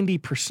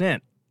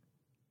 90%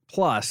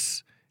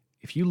 plus.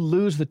 If you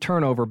lose the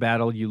turnover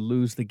battle, you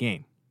lose the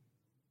game.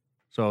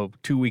 So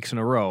 2 weeks in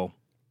a row,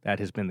 that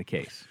has been the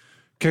case.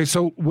 Okay,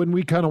 so when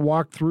we kind of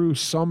walk through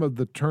some of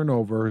the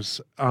turnovers,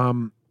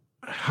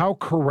 how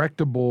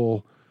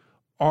correctable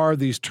are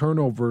these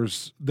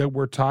turnovers that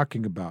we're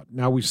talking about?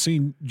 Now, we've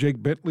seen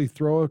Jake Bentley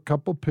throw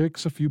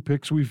a few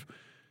picks. We've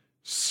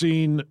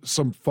seen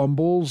some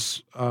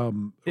fumbles.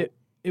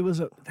 It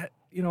was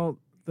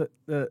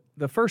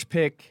the first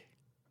pick.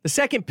 The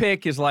second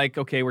pick is like,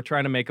 okay, we're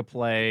trying to make a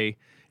play.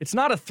 It's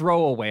not a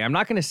throwaway. I'm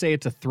not going to say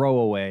it's a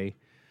throwaway,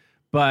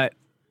 but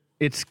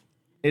it's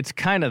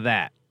kind of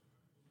that.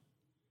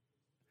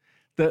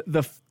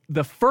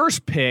 The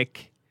first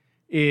pick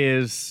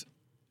is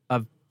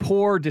a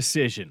poor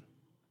decision.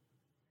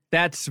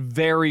 That's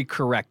very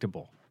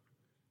correctable.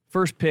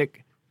 First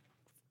pick,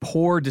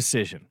 poor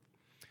decision.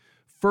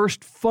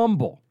 First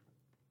fumble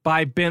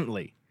by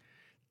Bentley.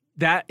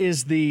 That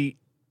is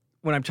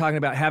when I'm talking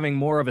about having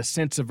more of a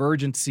sense of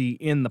urgency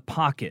in the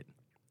pocket.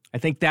 I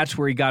think that's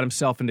where he got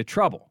himself into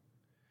trouble.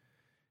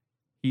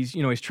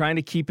 He's trying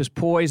to keep his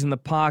poise in the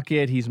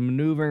pocket. He's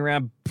maneuvering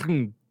around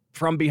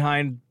from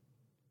behind,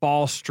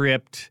 ball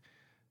stripped,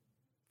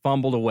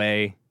 fumbled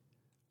away.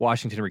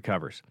 Washington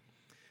recovers.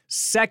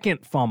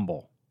 Second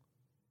fumble.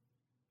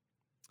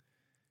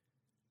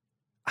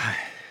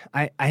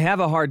 I have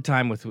a hard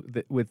time with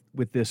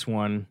this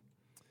one,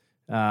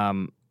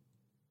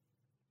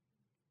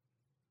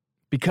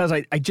 because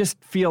I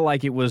just feel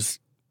like it was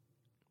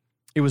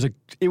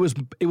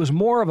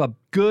more of a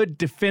good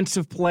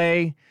defensive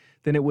play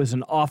than it was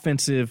an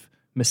offensive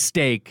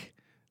mistake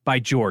by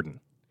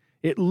Jordan.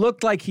 It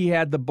looked like he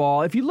had the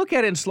ball. If you look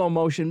at it in slow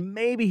motion,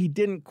 maybe he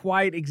didn't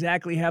quite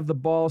exactly have the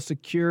ball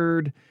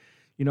secured,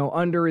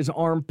 under his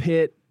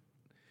armpit.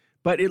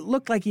 But it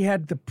looked like he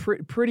had the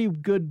pretty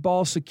good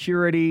ball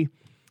security,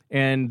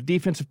 and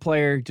defensive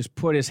player just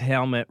put his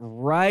helmet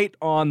right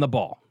on the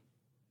ball.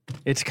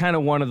 It's kind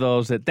of one of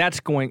those that's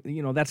going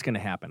to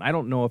happen. I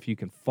don't know if you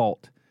can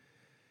fault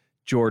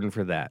Jordan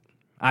for that.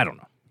 I don't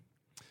know.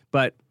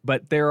 But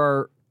there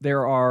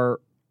are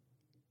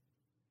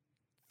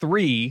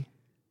 3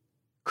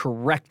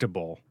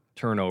 correctable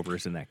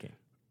turnovers in that game.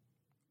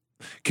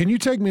 Can you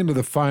take me into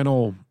the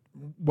final,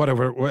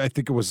 whatever, I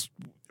think it was,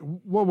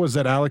 what was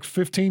that, Alex?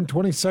 15,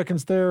 20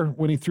 seconds there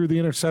when he threw the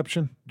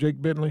interception, Jake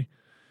Bentley?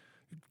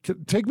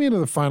 Take me into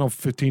the final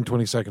 15,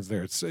 20 seconds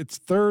there. It's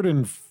 3rd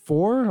and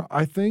 4,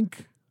 I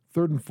think.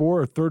 3rd and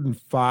 4 or 3rd and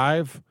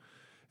 5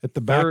 at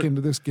the back end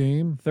of this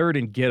game. 3rd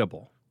and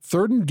gettable.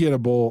 3rd and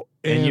gettable.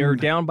 And you're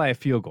down by a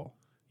field goal.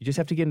 You just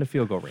have to get into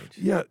field goal range.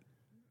 Yeah.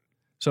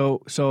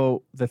 So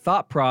the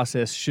thought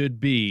process should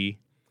be,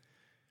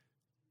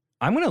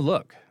 I'm going to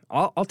look.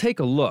 I'll take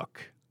a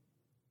look.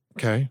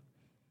 Okay.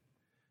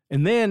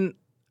 And then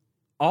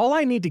all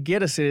I need to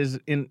get us is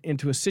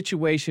into a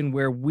situation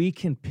where we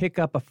can pick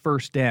up a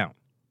first down.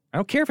 I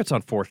don't care if it's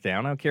on 4th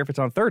down. I don't care if it's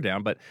on 3rd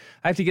down, but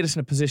I have to get us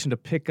in a position to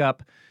pick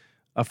up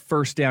a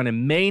first down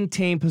and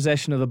maintain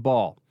possession of the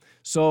ball.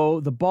 So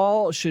the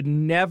ball should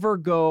never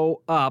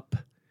go up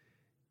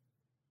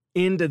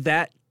into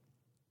that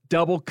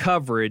double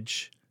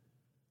coverage.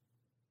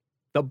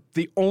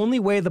 The only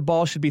way the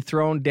ball should be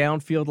thrown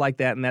downfield like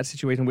that in that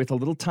situation with a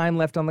little time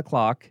left on the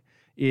clock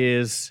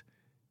is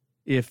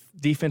if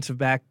defensive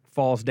back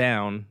falls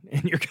down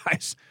and your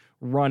guy's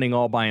running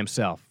all by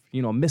himself.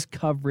 Missed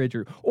coverage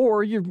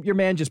or your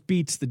man just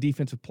beats the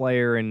defensive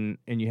player and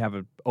you have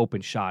an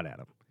open shot at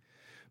him.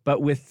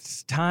 But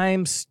with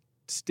time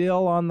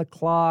still on the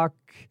clock,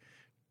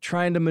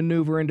 trying to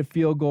maneuver into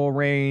field goal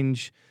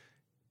range,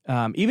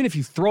 even if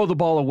you throw the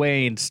ball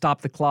away and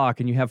stop the clock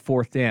and you have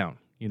 4th down,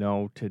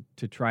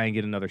 to try and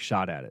get another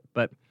shot at it.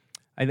 But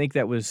I think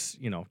that was,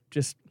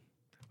 just,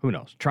 who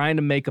knows, trying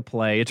to make a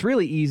play. It's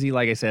really easy,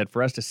 like I said,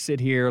 for us to sit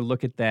here,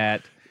 look at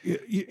that.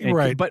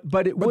 Right.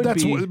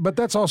 But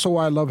that's also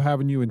why I love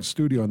having you in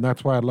studio, and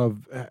that's why I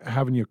love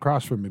having you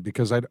across from me,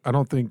 because I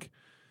don't think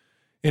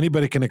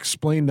anybody can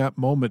explain that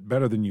moment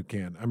better than you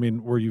can. I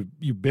mean, where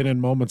you've been in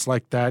moments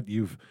like that,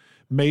 you've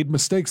made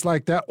mistakes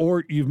like that,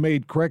 or you've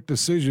made correct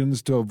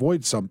decisions to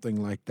avoid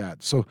something like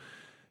that. So,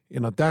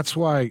 that's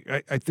why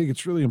I think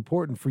it's really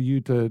important for you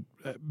to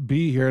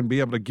be here and be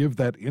able to give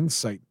that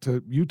insight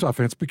to Utah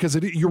fans, because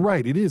you're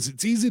right, it is.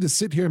 It's easy to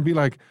sit here and be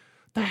like,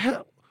 the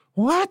hell,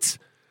 what?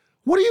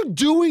 What are you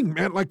doing,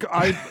 man? Like,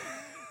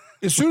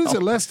 as soon as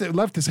it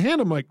left his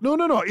hand, I'm like, no.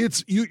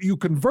 It's you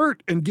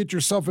convert and get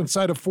yourself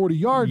inside of 40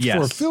 yards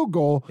for a field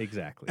goal.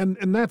 Exactly.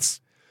 And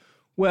that's,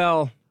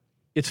 well,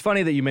 it's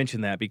funny that you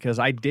mentioned that, because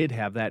I did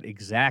have that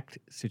exact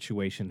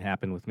situation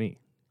happen with me.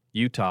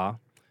 Utah,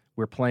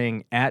 we're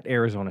playing at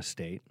Arizona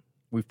State.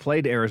 We've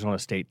played Arizona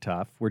State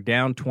tough. We're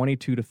down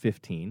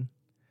 22-15.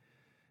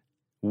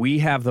 We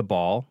have the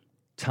ball,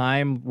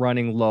 time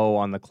running low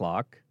on the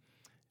clock,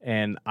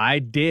 and I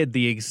did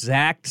the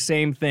exact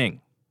same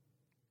thing.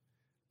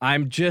 My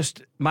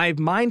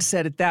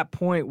mindset at that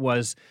point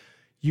was,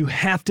 you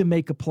have to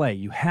make a play.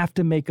 You have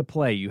to make a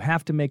play. You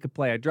have to make a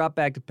play. I drop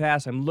back to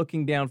pass. I'm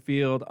looking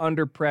downfield,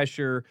 under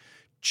pressure,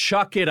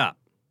 chuck it up.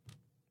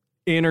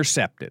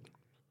 Intercepted.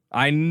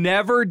 I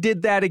never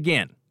did that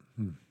again.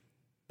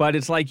 But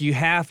it's like you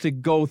have to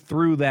go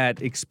through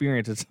that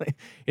experience.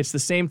 It's the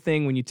same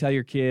thing when you tell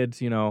your kids,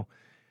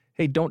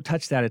 hey, don't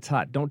touch that, it's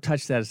hot. Don't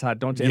touch that, it's hot.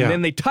 Don't. And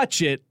then they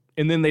touch it,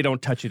 and then they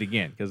don't touch it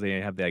again because they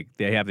have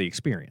the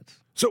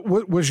experience. So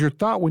what was your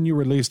thought when you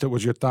released it?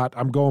 Was your thought,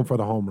 I'm going for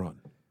the home run?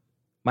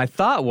 My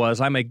thought was,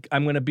 I'm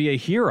going to be a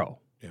hero.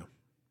 Yeah.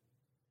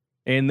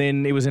 And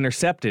then it was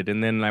intercepted,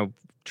 and then I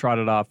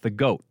trotted off the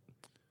GOAT.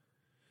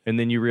 And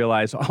then you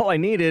realize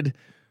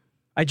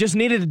I just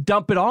needed to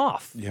dump it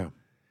off. Yeah.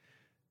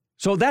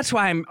 So that's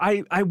why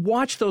I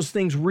watch those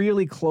things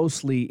really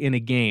closely in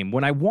a game.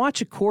 When I watch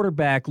a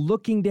quarterback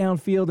looking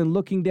downfield and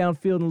looking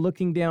downfield and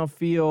looking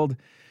downfield,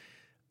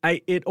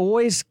 I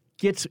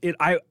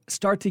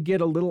start to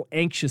get a little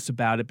anxious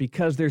about it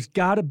because there's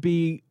got to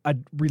be a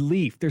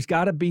relief. There's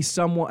got to be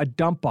a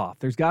dump off.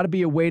 There's got to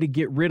be a way to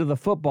get rid of the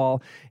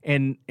football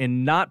and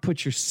not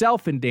put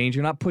yourself in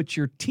danger, not put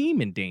your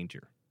team in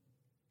danger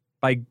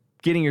by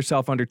getting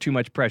yourself under too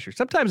much pressure.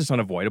 Sometimes it's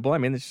unavoidable. I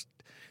mean,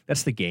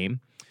 that's the game.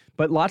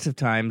 But lots of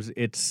times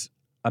it's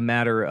a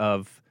matter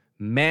of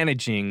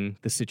managing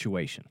the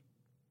situation.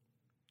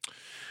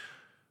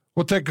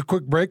 We'll take a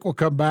quick break. We'll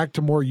come back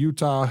to more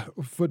Utah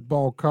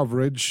football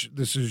coverage.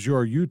 This is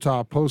your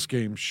Utah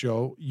postgame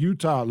show.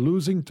 Utah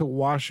losing to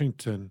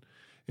Washington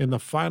in the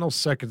final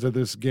seconds of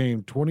this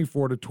game,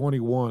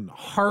 24-21.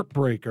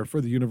 Heartbreaker for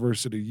the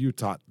University of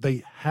Utah.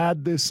 They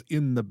had this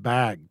in the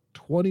bag,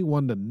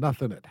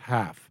 21-0 at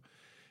half,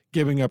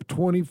 giving up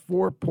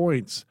 24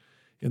 points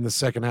in the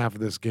second half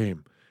of this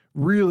game.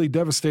 Really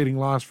devastating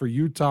loss for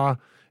Utah.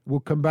 We'll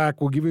come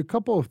back. We'll give you a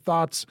couple of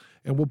thoughts,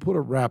 and we'll put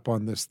a wrap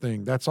on this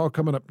thing. That's all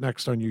coming up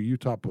next on your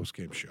Utah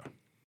postgame show.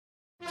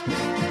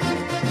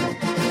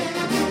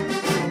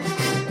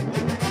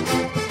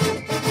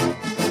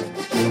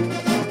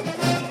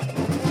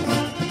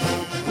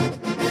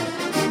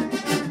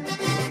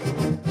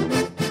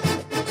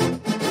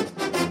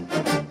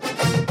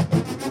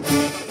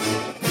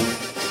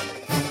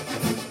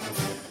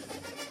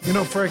 You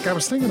know, Frank, I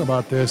was thinking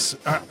about this.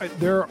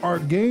 There are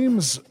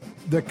games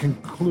that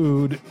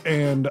conclude,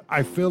 and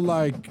I feel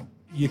like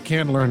you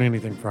can't learn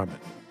anything from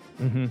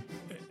it. Mm-hmm.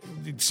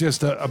 It's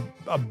just a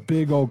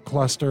big old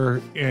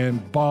cluster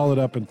and ball it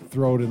up and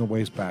throw it in the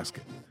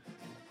wastebasket.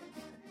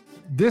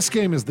 This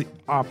game is the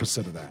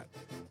opposite of that.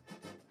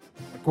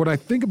 When I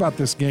think about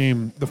this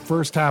game, the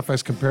first half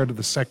as compared to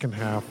the second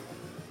half,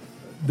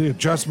 the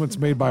adjustments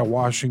made by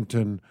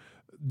Washington,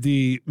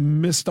 the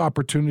missed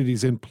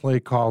opportunities in play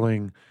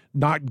calling,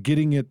 not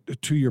getting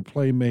it to your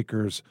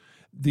playmakers,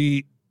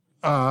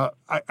 I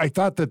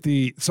thought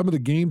that some of the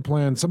game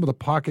plan, some of the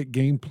pocket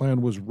game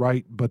plan was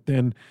right, but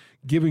then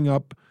giving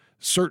up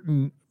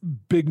certain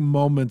big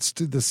moments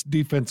to this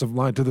defensive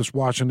line, to this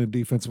Washington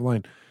defensive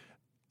line.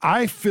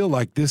 I feel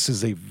like this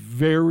is a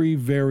very,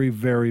 very,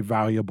 very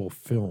valuable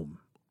film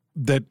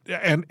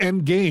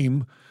and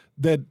game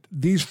that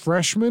these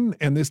freshmen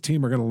and this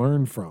team are going to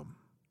learn from.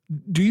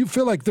 Do you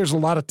feel like there's a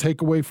lot of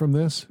takeaway from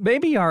this?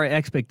 Maybe our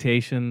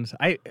expectations.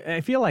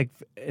 I feel like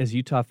as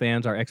Utah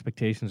fans, our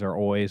expectations are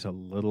always a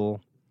little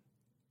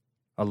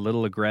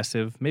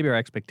aggressive. Maybe our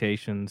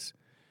expectations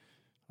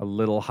a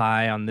little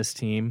high on this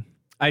team.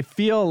 I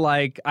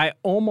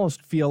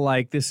almost feel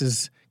like this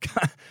is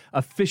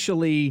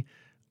officially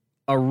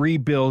a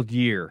rebuild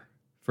year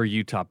for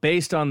Utah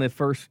based on the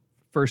first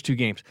two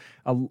games.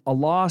 A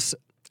loss,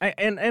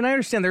 and I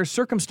understand there's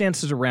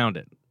circumstances around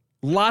it.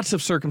 Lots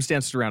of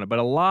circumstances around it, but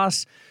a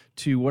loss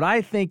to what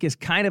I think is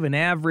kind of an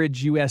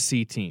average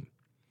USC team.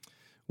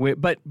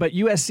 But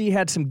USC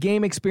had some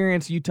game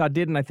experience. Utah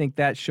didn't. I think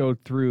that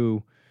showed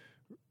through,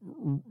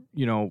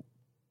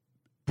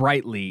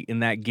 brightly in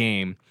that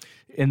game.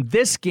 In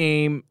this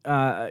game,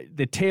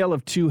 the tale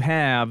of two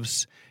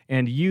halves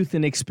and youth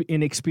and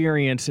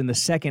inexperience in the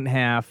second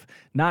half,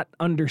 not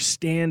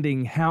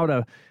understanding how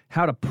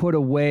to put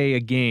away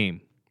a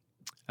game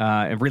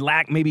and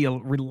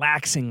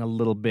relaxing a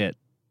little bit.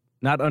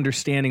 Not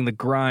understanding the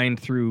grind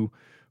through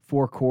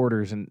four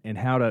quarters and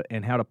how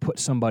to put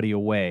somebody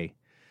away.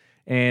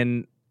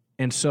 And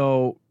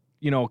so,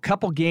 a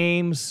couple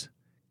games,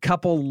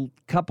 couple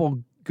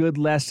good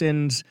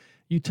lessons,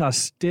 Utah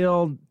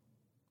still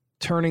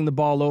turning the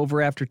ball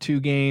over after two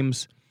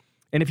games.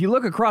 And if you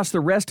look across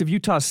the rest of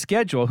Utah's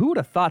schedule, who would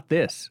have thought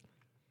this?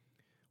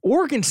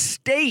 Oregon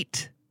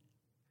State,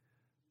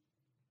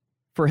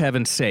 for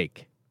heaven's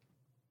sake.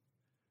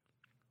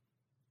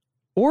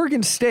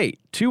 Oregon State,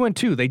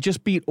 2-2. They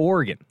just beat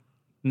Oregon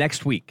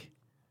next week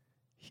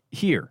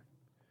here.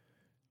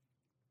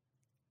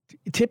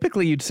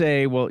 Typically, you'd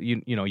say, well,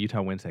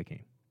 Utah wins that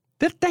game.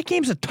 That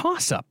game's a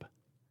toss-up.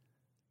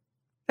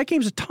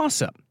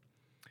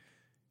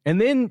 And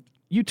then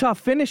Utah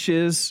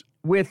finishes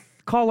with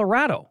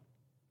Colorado.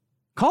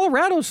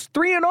 Colorado's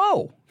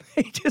 3-0.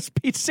 They just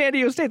beat San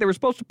Diego State. They were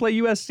supposed to play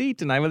USC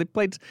tonight when they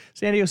played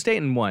San Diego State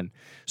and won.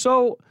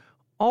 So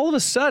all of a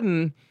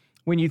sudden,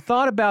 when you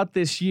thought about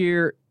this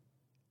year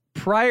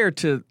prior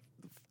to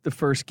the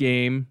first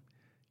game,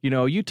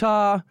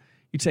 Utah,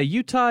 you'd say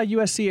Utah,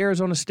 USC,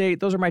 Arizona State,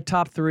 those are my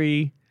top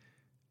three.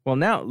 Well,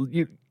 now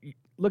you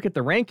look at the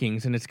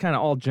rankings and it's kind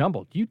of all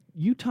jumbled.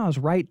 Utah's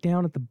right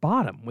down at the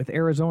bottom with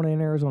Arizona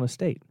and Arizona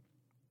State.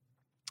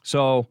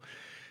 So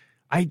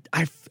I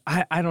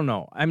don't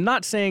know. I'm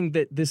not saying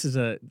that this is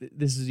a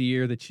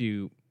year that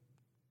you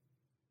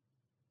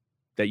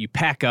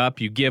pack up,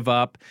 you give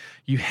up.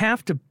 You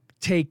have to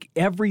take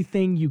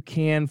everything you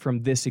can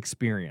from this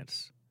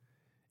experience.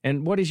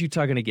 And what is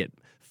Utah going to get?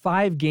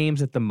 5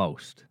 games at the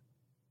most,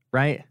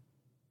 right?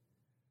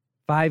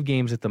 5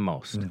 games at the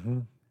most. Mm-hmm.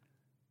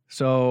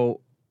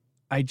 So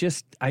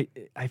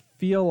I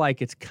feel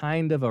like it's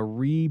kind of a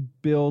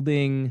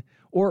rebuilding,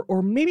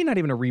 or maybe not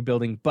even a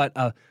rebuilding, but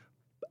a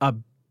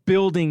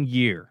building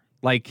year.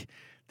 Like,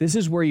 this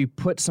is where you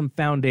put some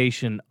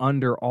foundation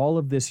under all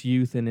of this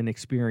youth and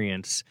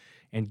inexperience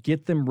and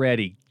get them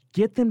ready,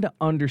 get them to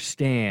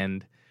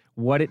understand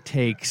what it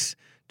takes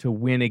to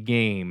win a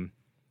game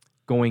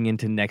going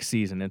into next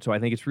season. And so I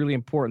think it's really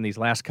important these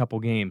last couple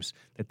games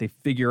that they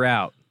figure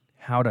out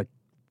how to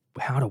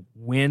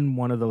win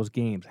one of those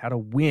games, how to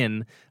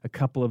win a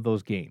couple of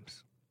those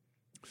games.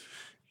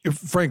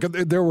 Frank,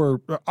 there were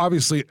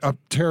obviously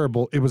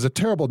it was a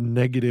terrible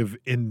negative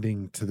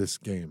ending to this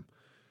game.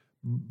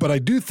 But I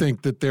do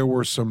think that there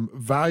were some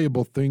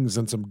valuable things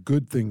and some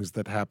good things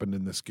that happened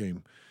in this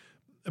game.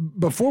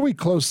 Before we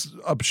close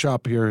up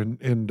shop here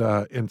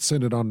and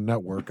send it on the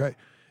network,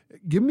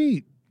 give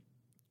me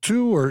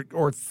 2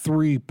 or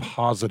 3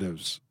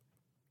 positives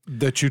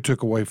that you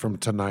took away from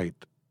tonight.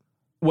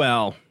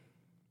 Well,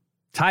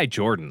 Ty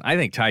Jordan. I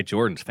think Ty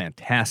Jordan's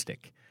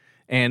fantastic.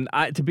 And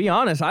to be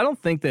honest, I don't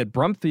think that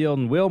Brumfield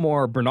and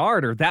Wilmore or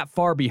Bernard are that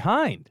far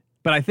behind.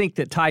 But I think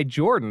that Ty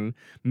Jordan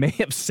may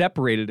have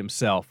separated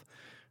himself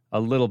a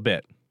little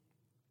bit.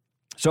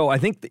 So I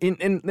think,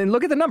 and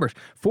look at the numbers.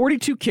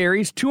 42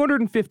 carries,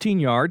 215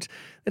 yards.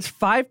 That's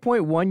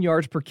 5.1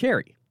 yards per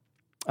carry.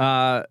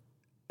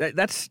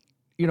 That's,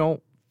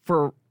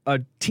 for a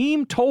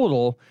team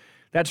total,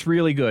 that's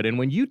really good. And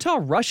when Utah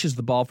rushes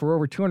the ball for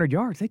over 200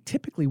 yards, they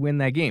typically win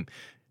that game.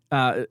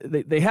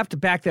 They have to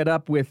back that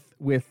up with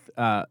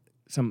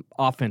some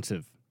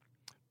offensive,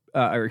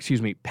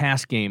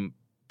 pass game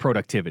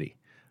productivity.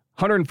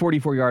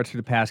 144 yards for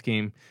the pass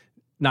game,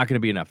 not going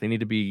to be enough. They need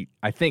to be,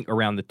 I think,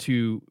 around the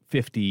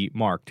 250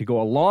 mark to go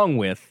along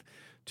with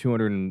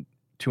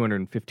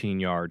 215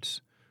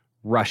 yards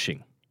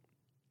rushing.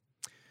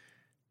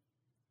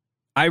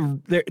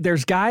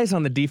 There's guys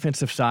on the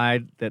defensive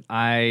side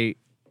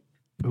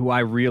who I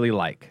really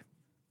like,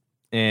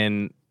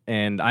 and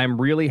I'm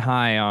really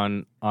high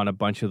on a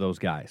bunch of those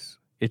guys.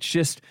 It's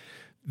just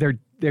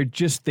they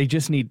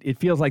just need. It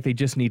feels like they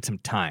just need some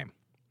time,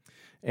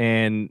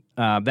 and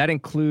that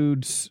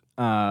includes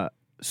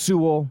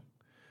Sewell,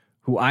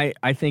 who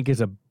I think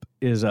is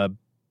a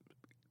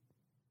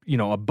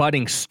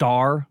budding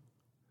star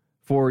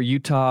for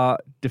Utah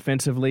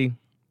defensively.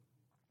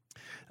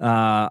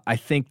 I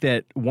think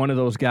that one of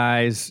those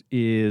guys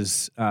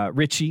is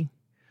Richie,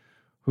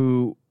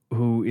 who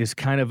is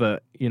kind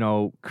of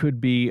could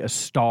be a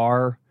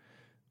star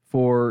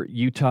for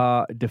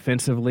Utah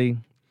defensively.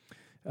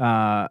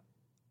 I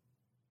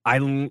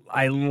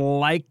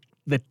like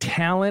the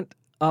talent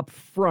up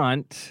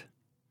front.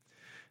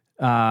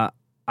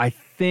 I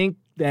think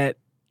that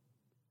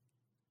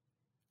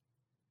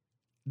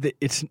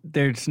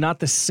there's not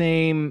the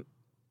same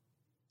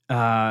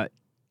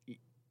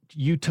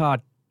Utah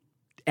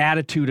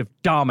attitude of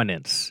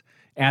dominance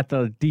at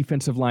the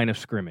defensive line of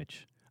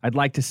scrimmage. I'd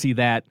like to see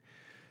that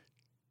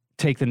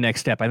take the next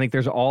step. I think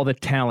there's all the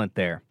talent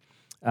there.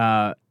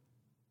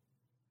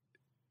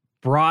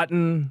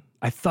 Broughton,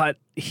 I thought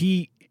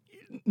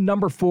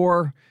number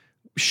 4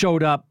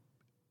 showed up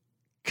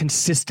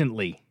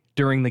consistently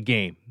during the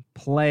game.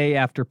 Play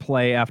after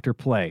play after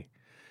play.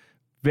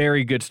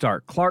 Very good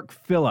start. Clark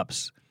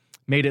Phillips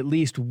made at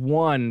least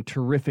one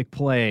terrific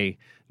play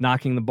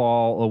knocking the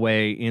ball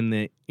away in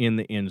the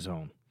end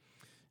zone.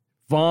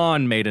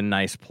 Vaughn made a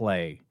nice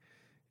play.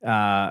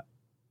 Devin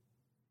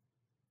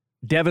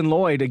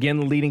Lloyd, again,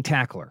 the leading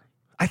tackler.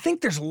 I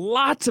think there's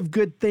lots of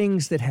good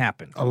things that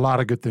happen. A lot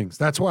of good things.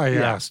 That's why I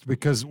asked,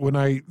 because when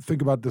I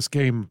think about this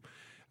game,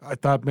 I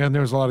thought, man,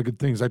 there's a lot of good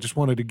things. I just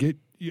wanted to get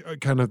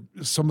kind of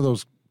some of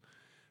those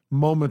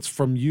moments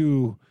from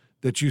you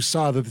that you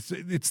saw, that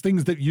it's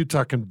things that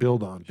Utah can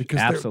build on,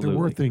 because there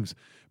were things.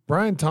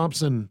 Brian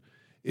Thompson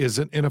is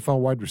an NFL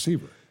wide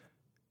receiver.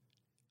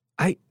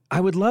 I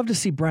would love to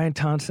see Brian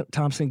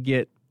Thompson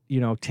get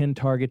 10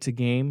 targets a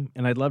game,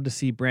 and I'd love to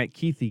see Brant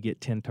Keithy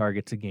get 10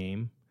 targets a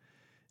game,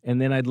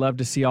 and then I'd love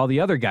to see all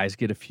the other guys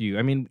get a few.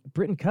 I mean,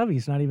 Britton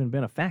Covey's not even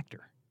been a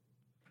factor.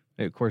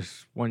 Of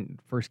course,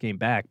 first game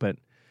back, but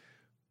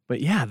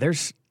yeah,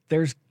 there's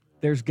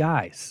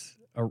guys.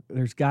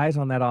 There's guys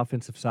on that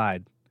offensive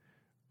side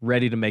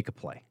ready to make a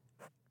play.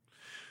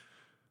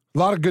 A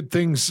lot of good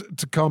things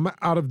to come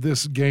out of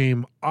this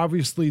game.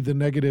 Obviously, the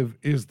negative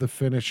is the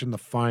finish in the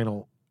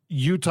final.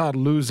 Utah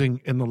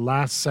losing in the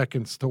last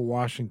seconds to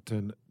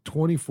Washington,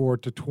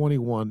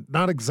 24-21.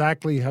 Not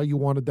exactly how you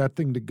wanted that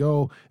thing to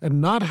go,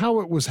 and not how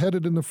it was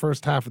headed in the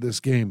first half of this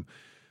game.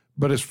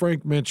 But as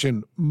Frank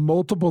mentioned,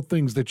 multiple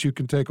things that you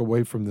can take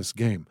away from this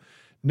game.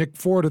 Nick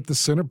Ford at the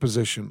center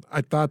position.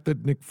 I thought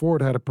that Nick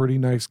Ford had a pretty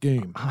nice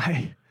game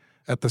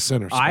at the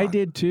center spot. I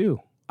did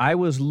too.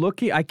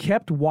 I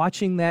kept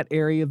watching that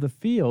area of the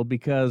field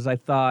because I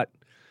thought,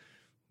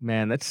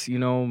 man, that's,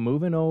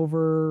 moving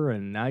over,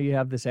 and now you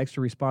have this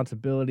extra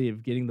responsibility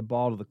of getting the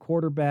ball to the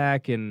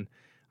quarterback, and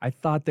I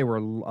thought there were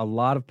a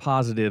lot of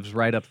positives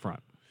right up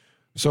front.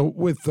 So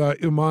with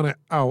Umana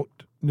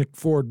out, Nick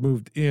Ford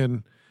moved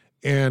in,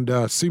 And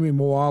Simi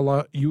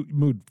Moala, you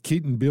moved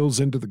Keaton Bills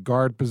into the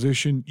guard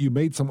position. You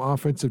made some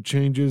offensive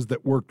changes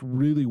that worked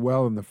really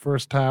well in the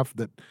first half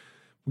that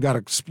got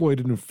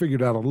exploited and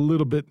figured out a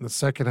little bit in the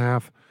second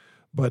half.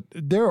 But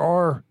there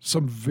are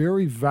some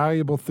very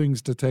valuable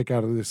things to take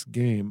out of this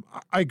game.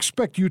 I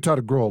expect Utah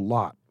to grow a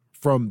lot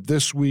from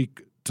this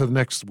week to the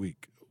next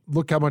week.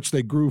 Look how much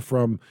they grew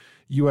from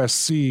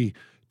USC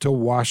to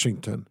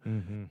Washington.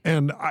 Mm-hmm.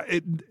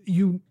 And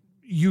you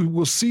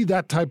will see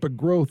that type of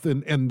growth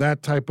and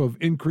that type of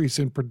increase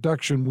in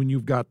production when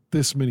you've got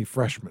this many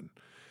freshmen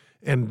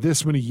and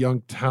this many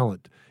young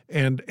talent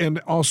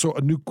and also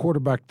a new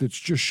quarterback that's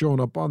just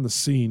shown up on the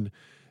scene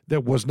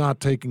that was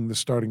not taking the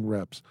starting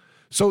reps.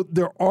 So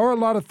there are a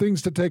lot of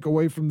things to take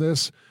away from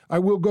this. I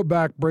will go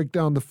back, break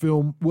down the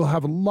film. We'll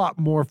have a lot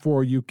more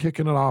for you,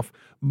 kicking it off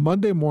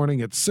Monday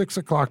morning at 6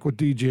 o'clock with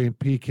DJ and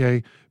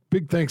PK.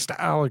 Big thanks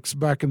to Alex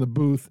back in the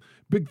booth.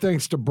 Big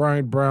thanks to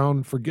Brian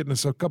Brown for getting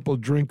us a couple of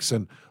drinks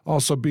and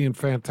also being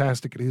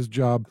fantastic at his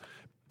job.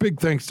 Big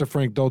thanks to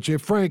Frank Dolce.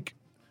 Frank,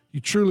 you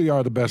truly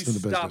are the best in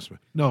the business.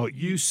 No,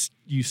 you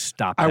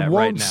stop that I won't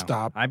right now.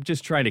 Stop. I'm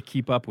just trying to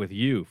keep up with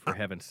you, for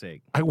heaven's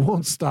sake. I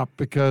won't stop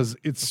because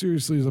it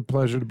seriously is a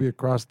pleasure to be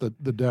across the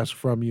desk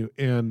from you.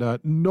 And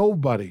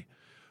nobody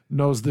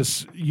knows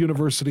this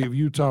University of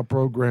Utah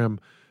program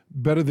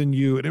better than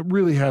you. And it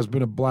really has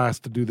been a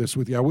blast to do this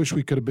with you. I wish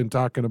we could have been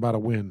talking about a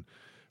win.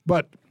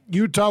 But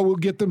Utah will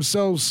get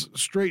themselves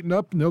straightened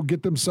up and they'll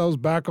get themselves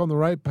back on the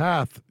right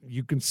path.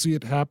 You can see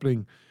it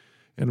happening.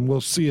 And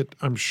we'll see it,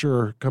 I'm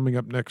sure, coming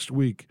up next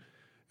week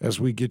as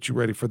we get you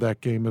ready for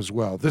that game as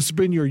well. This has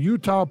been your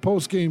Utah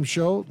postgame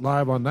show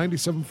live on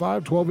 97.5,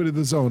 1280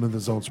 The Zone and the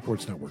Zone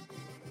Sports Network.